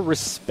want to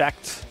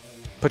respect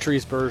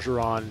Patrice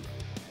Bergeron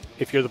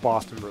if you're the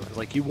Boston Bruins.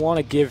 Like, you want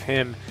to give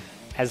him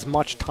as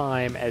much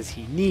time as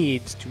he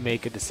needs to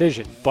make a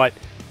decision. But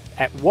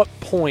at what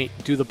point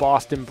do the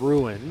Boston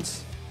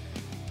Bruins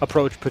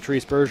approach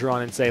Patrice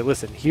Bergeron and say,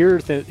 listen, here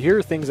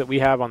are things that we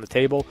have on the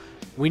table.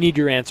 We need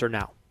your answer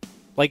now.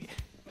 Like,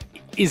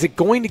 is it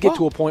going to get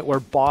to a point where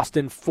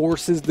Boston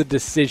forces the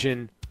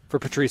decision for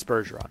Patrice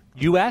Bergeron?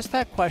 You asked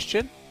that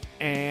question,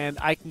 and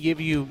I can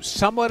give you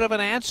somewhat of an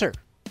answer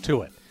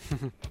to it,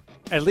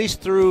 at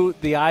least through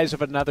the eyes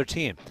of another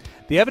team.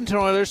 The Edmonton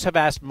Oilers have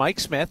asked Mike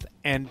Smith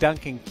and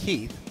Duncan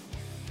Keith,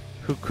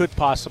 who could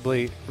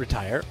possibly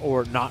retire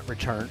or not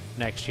return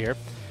next year,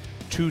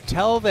 to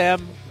tell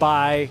them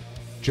by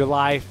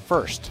July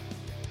 1st.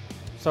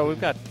 So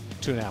we've got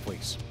 2.5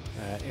 weeks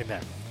in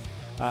there.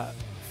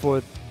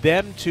 For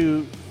them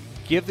to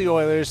give the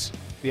Oilers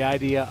the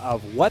idea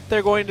of what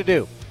they're going to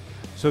do.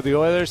 So the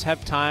Oilers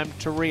have time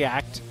to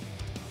react.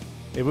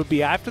 It would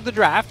be after the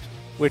draft,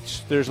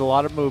 which there's a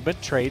lot of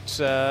movement, trades,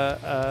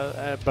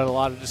 but a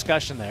lot of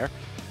discussion there.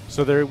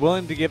 So they're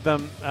willing to give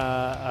them,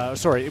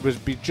 it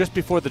would be just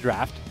before the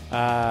draft.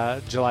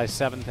 July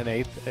 7th and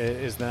 8th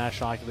is the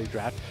National Hockey League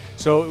draft.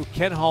 So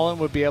Ken Holland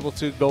would be able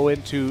to go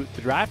into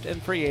the draft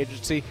and free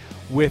agency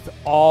with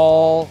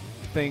all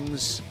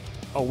things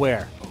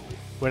aware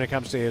when it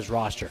comes to his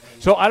roster.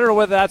 So I don't know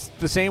whether that's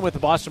the same with the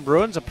Boston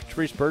Bruins of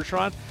Patrice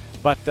Bergeron,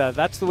 but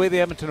that's the way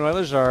the Edmonton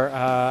Oilers are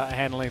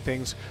handling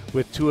things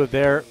with two of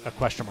their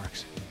question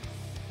marks.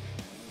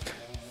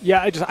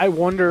 Yeah, I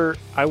wonder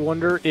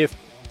if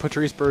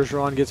Patrice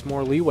Bergeron gets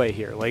more leeway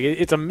here. Like,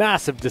 it's a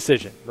massive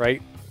decision,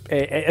 right?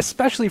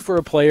 Especially for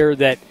a player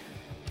that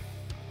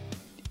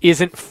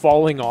isn't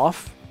falling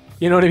off.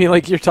 You know what I mean?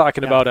 Like, you're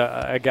talking about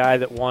a guy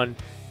that won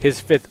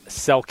his 5th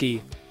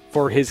Selke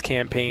for his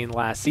campaign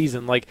last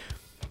season. Like,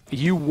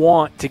 you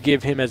want to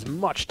give him as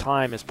much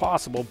time as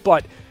possible,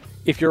 but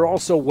if you're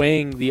also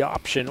weighing the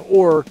option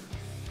or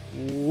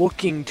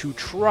looking to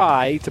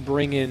try to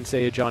bring in,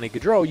 say, a Johnny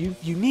Gaudreau,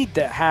 you need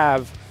to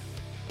have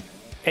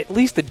at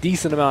least a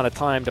decent amount of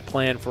time to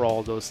plan for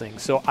all of those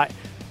things. So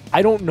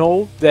I don't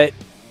know that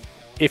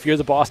if you're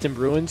the Boston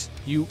Bruins,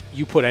 you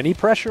put any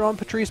pressure on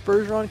Patrice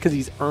Bergeron because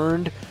he's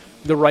earned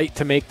the right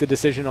to make the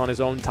decision on his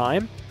own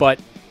time, but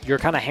you're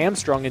kind of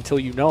hamstrung until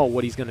you know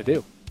what he's going to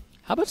do.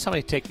 How about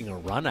somebody taking a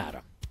run at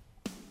him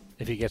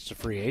if he gets to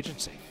free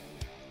agency?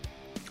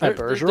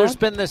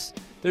 Bergeron?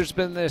 There's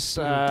been this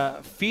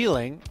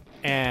feeling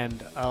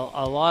and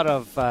a lot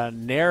of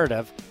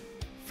narrative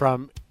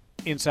from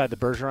inside the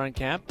Bergeron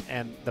camp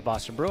and the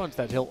Boston Bruins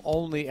that he'll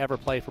only ever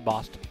play for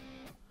Boston.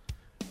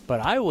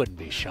 But I wouldn't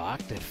be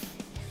shocked if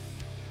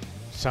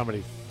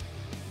somebody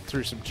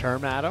threw some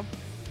term at him,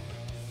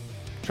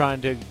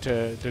 trying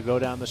to go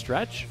down the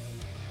stretch.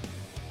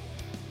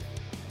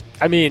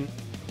 I mean,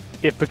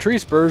 if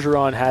Patrice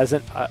Bergeron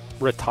hasn't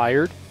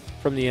retired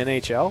from the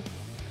NHL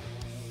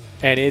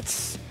and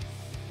it's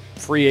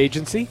free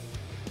agency,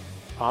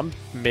 I'm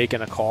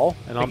making a call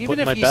and I'm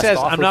putting my best offer forward. Even if he says,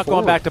 I'm not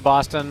going back to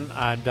Boston,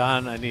 I'm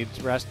done, I need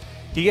to rest,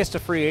 he gets to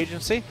free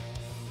agency,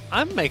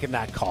 I'm making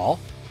that call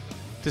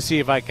to see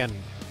if I can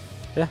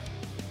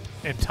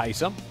entice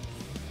him.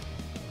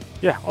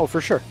 Yeah, oh,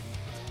 for sure.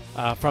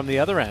 From the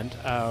other end,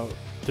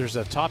 there's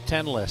a top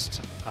 10 list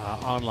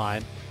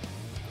online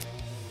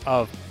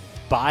of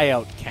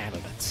buyout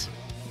candidates.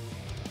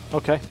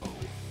 Okay.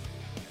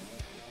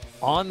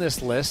 On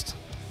this list,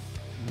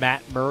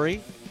 Matt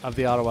Murray of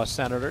the Ottawa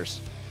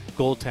Senators,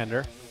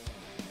 goaltender.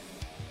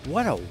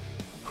 What a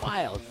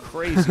wild,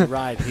 crazy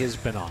ride he's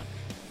been on.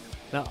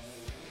 Now,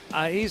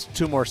 he's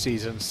 2 more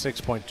seasons,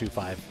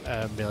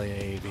 $6.25 million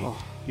AAV.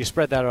 Oh. You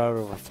spread that out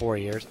over 4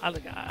 years.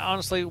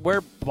 Honestly,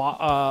 where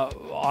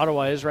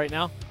Ottawa is right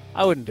now,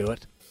 I wouldn't do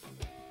it.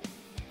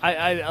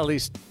 I'd at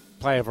least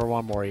play for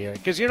 1 more year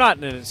because you're not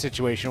in a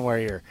situation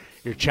where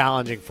you're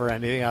challenging for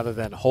anything other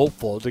than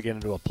hopeful to get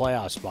into a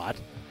playoff spot.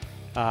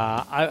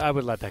 I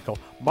would let that go.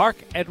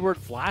 Marc-Edouard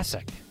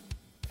Vlasic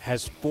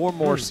has 4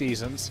 more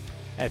seasons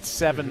at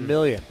 $7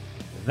 million.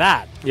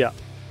 That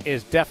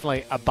is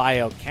definitely a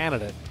buyout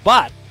candidate,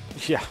 but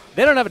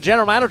they don't have a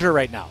general manager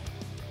right now.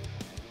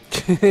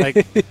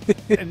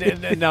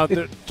 And now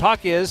the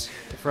talk is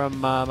from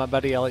my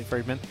buddy Elliot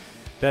Friedman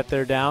that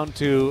they're down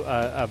to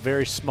a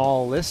very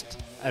small list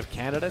of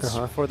candidates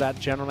for that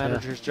general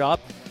manager's job.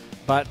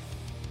 But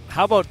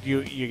how about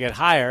you get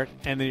hired,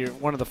 and then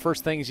one of the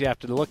first things you have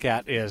to look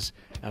at is,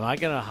 am I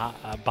going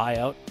to buy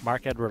out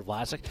Marc-Edouard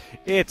Vlasic?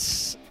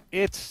 It's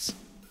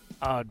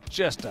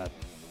just a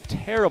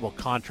terrible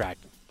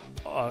contract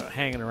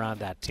hanging around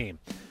that team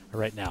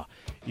right now.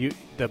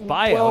 The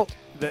buyout,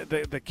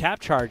 the cap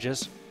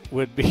charges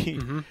would be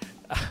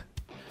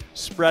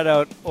spread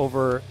out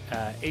over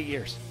 8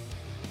 years.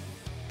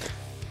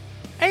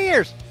 8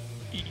 years.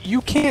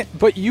 You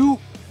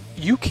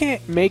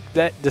can't make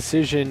that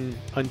decision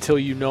until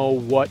you know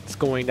what's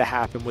going to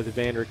happen with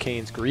Evander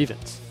Kane's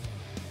grievance.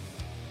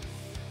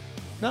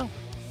 No.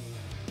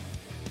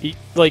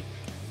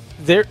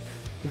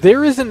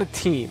 There isn't a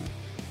team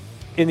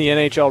in the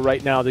NHL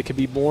right now that could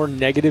be more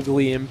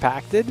negatively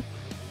impacted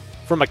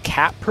from a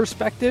cap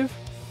perspective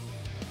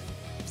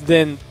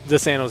than the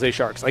San Jose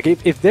Sharks. Like,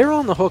 if they're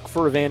on the hook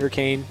for Evander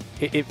Kane,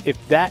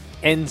 if that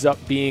ends up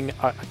being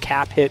a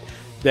cap hit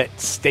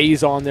that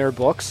stays on their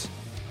books,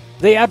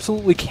 they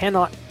absolutely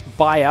cannot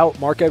buy out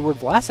Marc-Edouard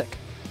Vlasic.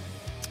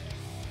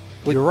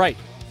 You're right.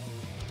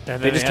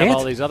 And they just have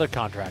all these other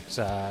contracts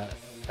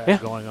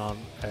going on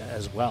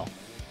as well.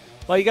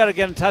 Well, you got to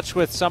get in touch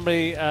with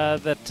somebody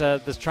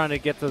that's trying to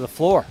get to the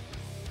floor,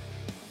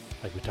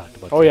 like we talked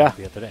about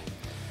the other day.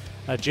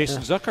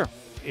 Jason Zucker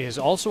is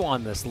also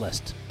on this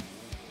list.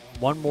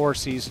 One more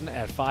season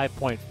at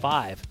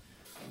 5.5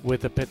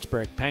 with the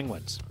Pittsburgh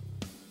Penguins.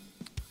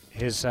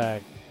 His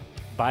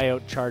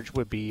buyout charge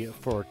would be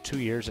for 2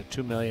 years at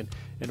 $2 million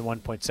and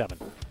 1.7.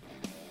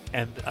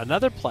 And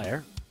another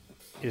player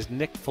is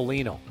Nick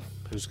Foligno,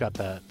 who's got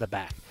the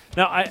back.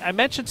 Now, I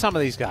mentioned some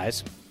of these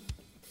guys.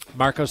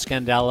 Marco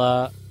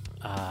Scandella,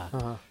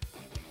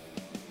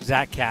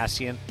 Zach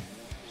Kassian.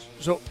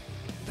 So,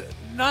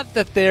 not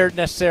that they're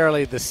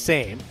necessarily the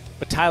same,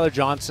 but Tyler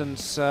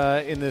Johnson's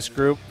in this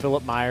group.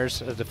 Philip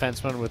Myers, a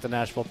defenseman with the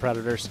Nashville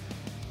Predators.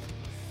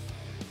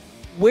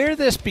 Where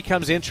this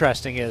becomes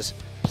interesting is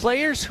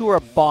players who are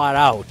bought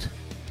out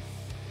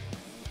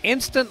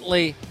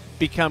instantly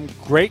become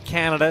great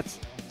candidates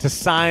to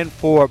sign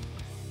for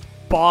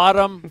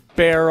bottom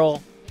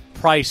barrel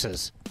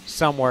prices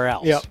somewhere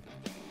else.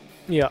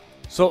 Yeah.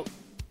 So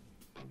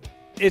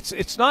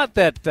it's not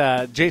that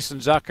Jason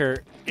Zucker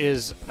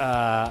is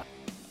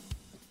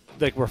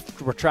like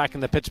we're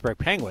tracking the Pittsburgh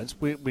Penguins.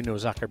 We know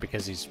Zucker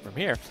because he's from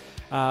here.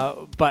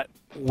 But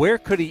where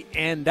could he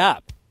end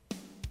up?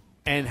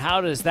 And how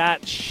does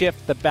that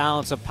shift the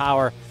balance of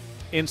power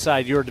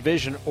inside your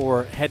division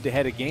or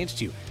head-to-head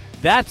against you?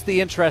 That's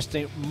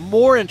the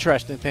more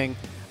interesting thing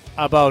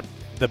about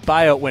the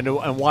buyout window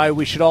and why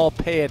we should all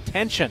pay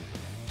attention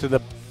to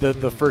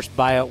the first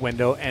buyout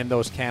window and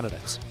those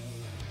candidates.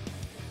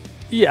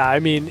 Yeah, I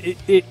mean,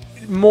 it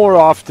more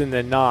often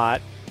than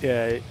not,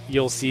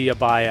 you'll see a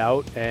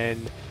buyout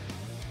and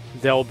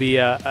there'll be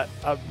a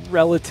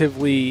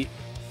relatively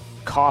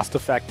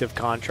cost-effective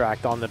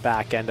contract on the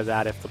back end of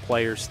that if the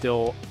player's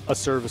still a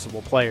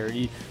serviceable player.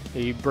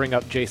 You bring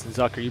up Jason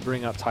Zucker, you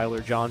bring up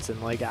Tyler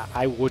Johnson. Like,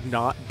 I would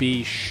not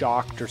be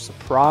shocked or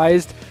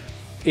surprised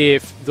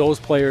if those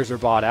players are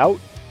bought out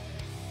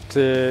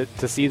to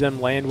see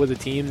them land with a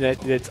team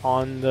that's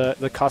on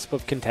the cusp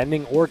of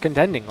contending.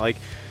 Like,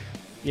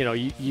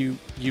 you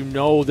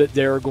know that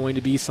there are going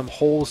to be some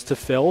holes to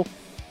fill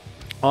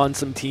on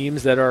some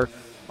teams that are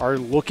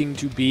looking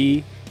to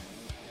be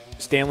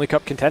Stanley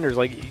Cup contenders.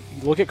 Like, you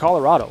look at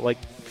Colorado. Like,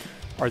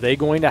 are they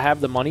going to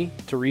have the money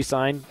to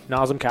re-sign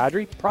Nazem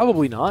Kadri?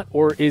 Probably not.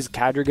 Or is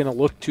Kadri going to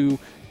look to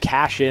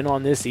cash in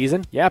on this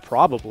season? Yeah,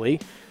 probably.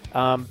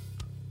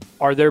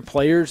 Are there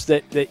players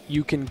that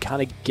you can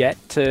kind of get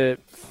to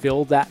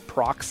fill that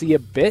proxy a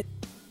bit?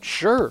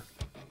 Sure.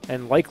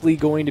 And likely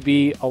going to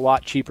be a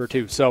lot cheaper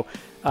too. So,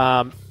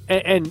 and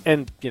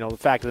the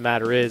fact of the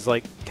matter is,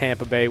 like,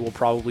 Tampa Bay will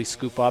probably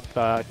scoop up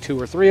 2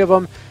 or 3 of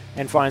them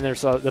and find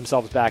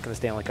themselves back in the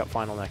Stanley Cup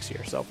final next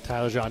year. So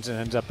Tyler Johnson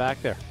ends up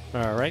back there.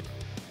 All right.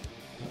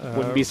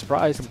 Wouldn't be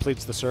surprised.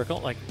 Completes the circle.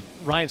 Like,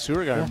 Ryan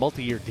Suter got a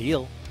multi-year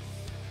deal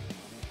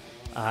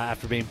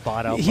after being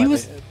bought out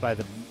by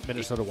the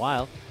Minnesota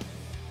Wild.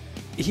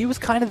 He was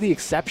kind of the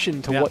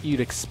exception to what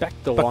you'd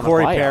expect, though, but on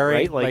Corey a buyout,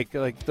 Perry, right?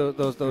 like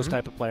those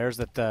type of players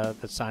that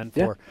signed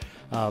for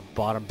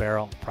bottom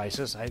barrel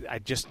prices.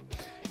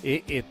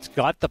 It's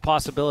got the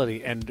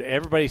possibility, and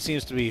everybody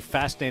seems to be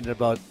fascinated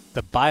about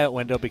the buyout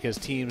window because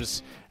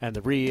teams and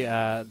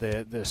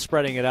the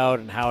spreading it out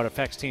and how it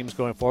affects teams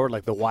going forward.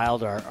 Like the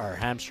Wild are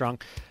hamstrung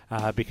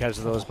because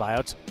of those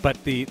buyouts,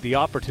 but the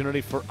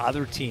opportunity for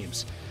other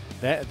teams,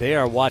 they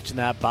are watching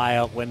that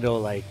buyout window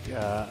like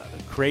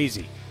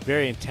crazy,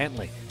 very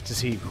intently, to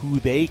see who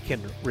they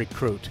can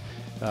recruit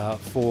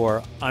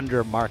for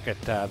under market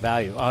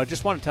value. I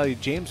just want to tell you,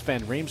 James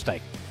Van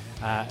Riemsdyk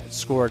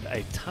scored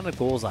a ton of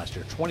goals last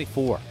year,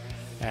 24,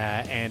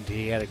 and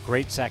he had a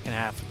great second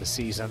half of the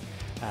season.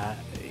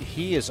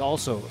 He is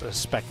also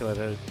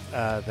speculated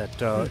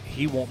that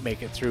he won't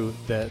make it through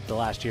the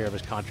last year of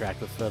his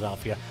contract with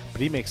Philadelphia, but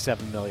he makes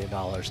 $7 million.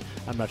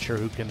 I'm not sure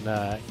who can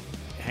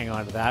hang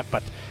on to that,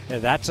 but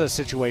that's a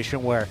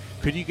situation where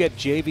could you get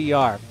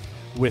JVR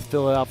with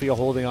Philadelphia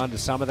holding on to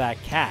some of that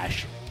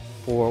cash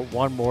for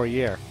one more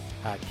year?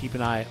 Keep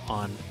an eye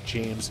on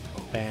James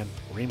Van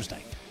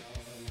Riemsdyk.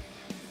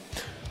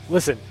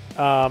 Listen,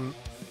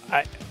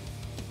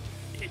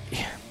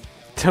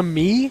 to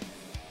me,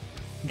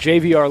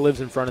 JVR lives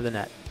in front of the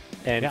net.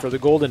 And for the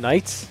Golden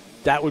Knights,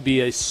 that would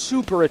be a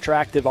super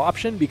attractive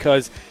option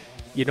because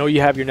you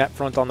have your net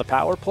front on the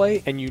power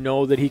play, and you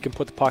know that he can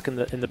put the puck in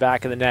the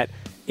back of the net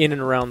in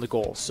and around the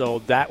goal. So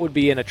that would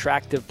be an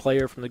attractive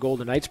player from the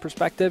Golden Knights'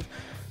 perspective.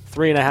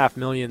 $3.5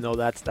 million, though,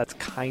 that's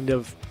kind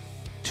of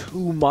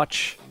too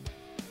much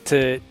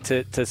to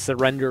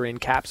surrender in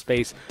cap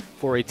space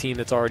for a team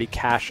that's already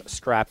cash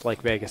strapped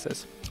like Vegas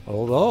is.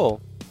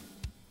 Although,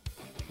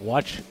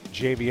 watch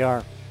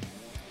JVR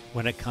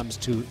when it comes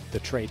to the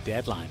trade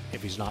deadline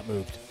if he's not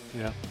moved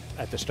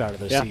at the start of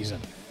the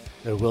season.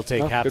 It will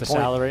take half the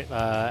salary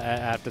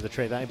after the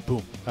trade line.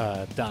 Boom,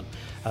 done.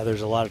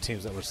 There's a lot of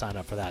teams that will sign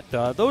up for that.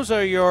 Those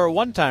are your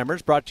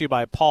one-timers brought to you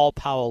by Paul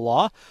Powell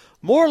Law.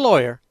 More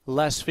lawyer,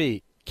 less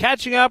fee.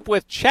 Catching up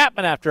with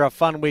Chapman after a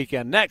fun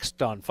weekend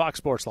next on Fox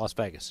Sports Las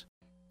Vegas.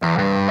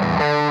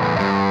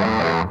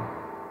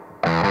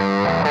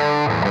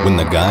 When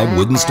the guy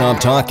wouldn't stop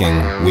talking,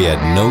 we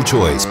had no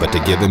choice but to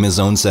give him his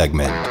own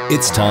segment.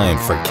 It's time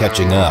for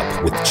Catching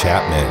Up with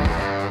Chapman.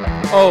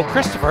 Oh,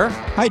 Christopher.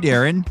 Hi,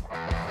 Darren.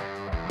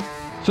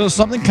 So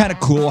something kind of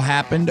cool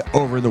happened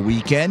over the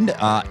weekend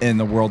in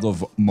the world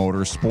of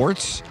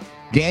motorsports.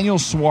 Daniel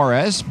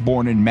Suarez,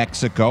 born in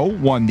Mexico,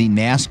 won the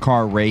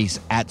NASCAR race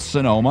at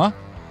Sonoma,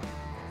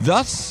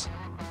 thus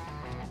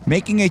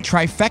making a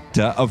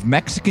trifecta of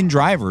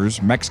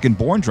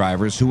Mexican-born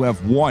drivers who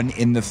have won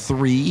in the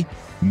 3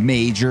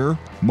 major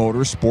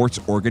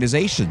motorsports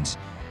organizations.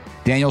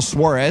 Daniel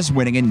Suarez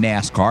winning in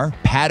NASCAR,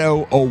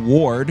 Pato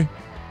O'Ward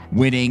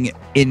winning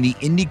in the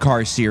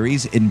IndyCar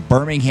Series in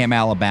Birmingham,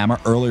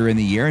 Alabama earlier in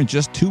the year, and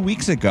just 2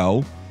 weeks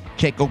ago,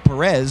 Checo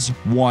Perez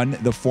won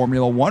the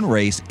Formula One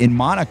race in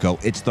Monaco.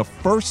 It's the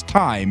first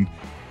time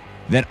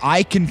that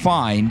I can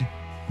find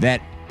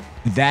that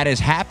has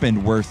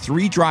happened where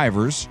 3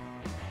 drivers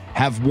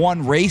have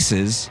won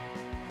races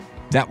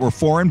that were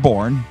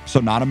foreign-born, so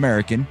not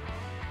American,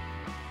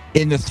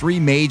 in the 3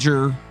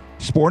 major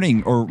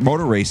sporting or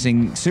motor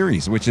racing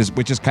series, which is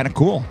kind of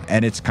cool.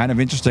 And it's kind of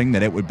interesting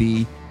that it would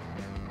be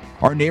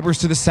our neighbors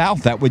to the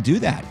south that would do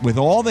that. With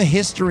all the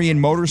history in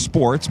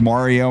motorsports,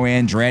 Mario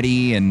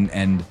Andretti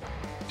and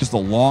just a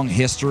long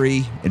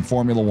history in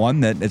Formula One,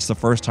 that it's the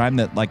first time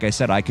that, like I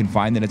said, I can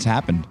find that it's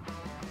happened.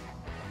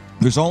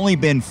 There's only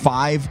been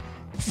 5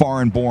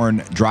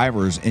 foreign-born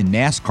drivers in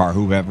NASCAR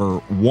who've ever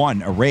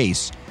won a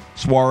race.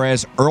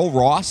 Suarez, Earl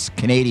Ross,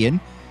 Canadian.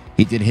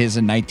 He did his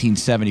in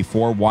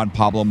 1974. Juan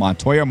Pablo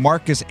Montoya,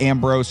 Marcus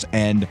Ambrose,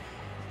 and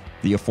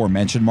the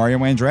aforementioned Mario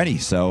Andretti.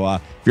 So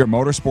if you're a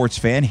motorsports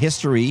fan,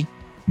 history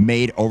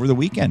made over the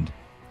weekend.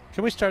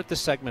 Can we start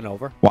this segment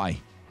over? Why?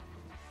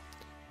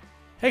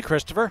 Hey,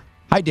 Christopher.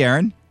 Hi,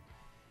 Darren.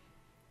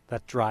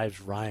 That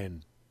drives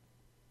Ryan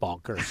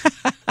bonkers.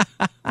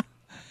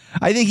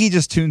 I think he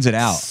just tunes it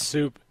out.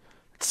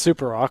 It's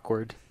super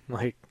awkward.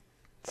 Like,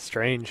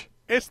 strange.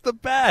 It's the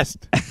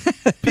best.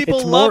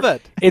 People love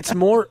it. It's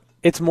more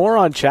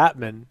on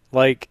Chapman.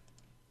 Like,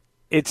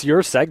 it's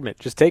your segment.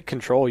 Just take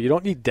control. You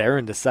don't need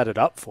Darren to set it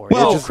up for you.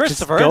 Well,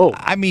 Christopher, just go.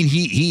 I mean,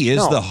 he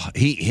is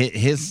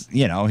he's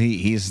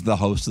the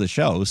host of the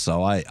show.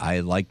 So I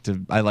like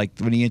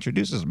when he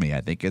introduces me.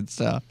 I think it's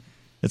kind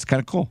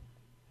of cool.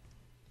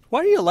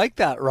 Why do you like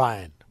that,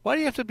 Ryan? Why do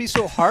you have to be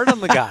so hard on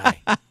the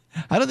guy?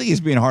 I don't think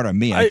he's being hard on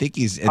me. I'm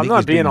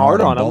not being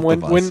hard on him.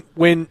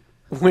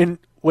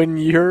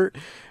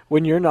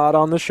 When you're not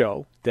on the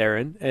show,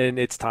 Darren, and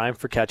it's time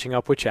for Catching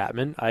Up with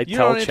Chapman, I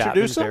tell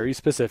Chapman very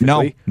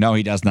specifically. No,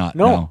 he does not.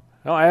 No,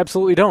 I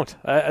absolutely don't.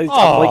 Like,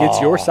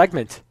 it's your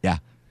segment. Yeah,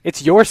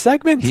 it's your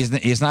segment.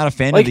 He's not a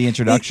fan of the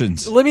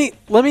introductions. Let me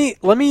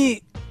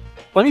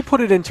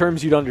put it in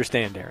terms you'd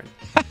understand,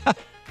 Darren.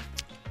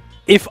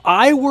 If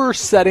I were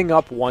setting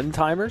up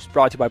one-timers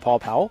brought to you by Paul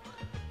Powell,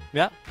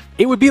 yeah,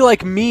 it would be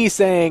like me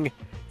saying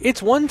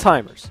it's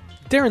one-timers.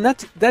 Darren,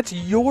 that's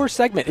your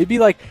segment. It'd be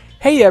like,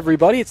 hey,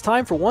 everybody, it's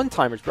time for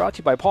one-timers brought to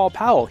you by Paul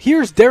Powell.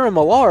 Here's Darren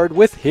Millard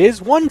with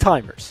his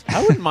one-timers.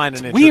 I wouldn't mind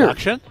an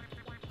introduction.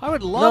 I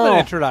would love an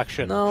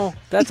introduction. No,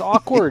 that's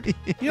awkward.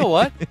 You know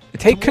what?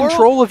 Take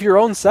control of your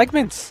own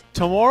segments.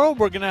 Tomorrow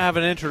we're going to have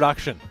an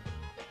introduction.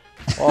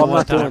 Oh, I'm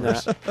not doing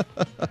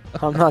that.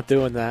 I'm not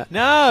doing that.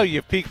 No,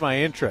 you've piqued my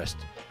interest.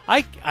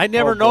 I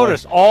never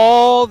noticed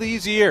all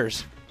these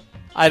years.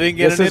 I didn't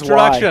get an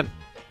introduction.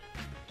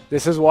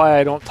 This is why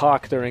I don't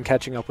talk during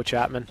Catching Up with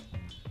Chapman.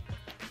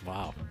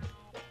 Wow.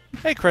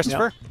 Hey,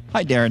 Christopher. Yep.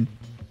 Hi, Darren.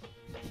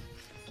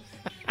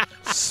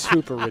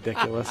 Super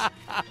ridiculous.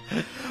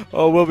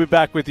 Oh, we'll be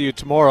back with you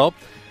tomorrow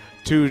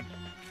to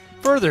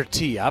further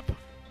tee up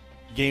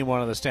Game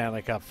 1 of the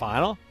Stanley Cup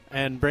Final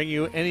and bring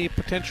you any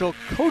potential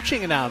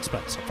coaching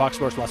announcements at Fox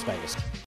Sports Las Vegas.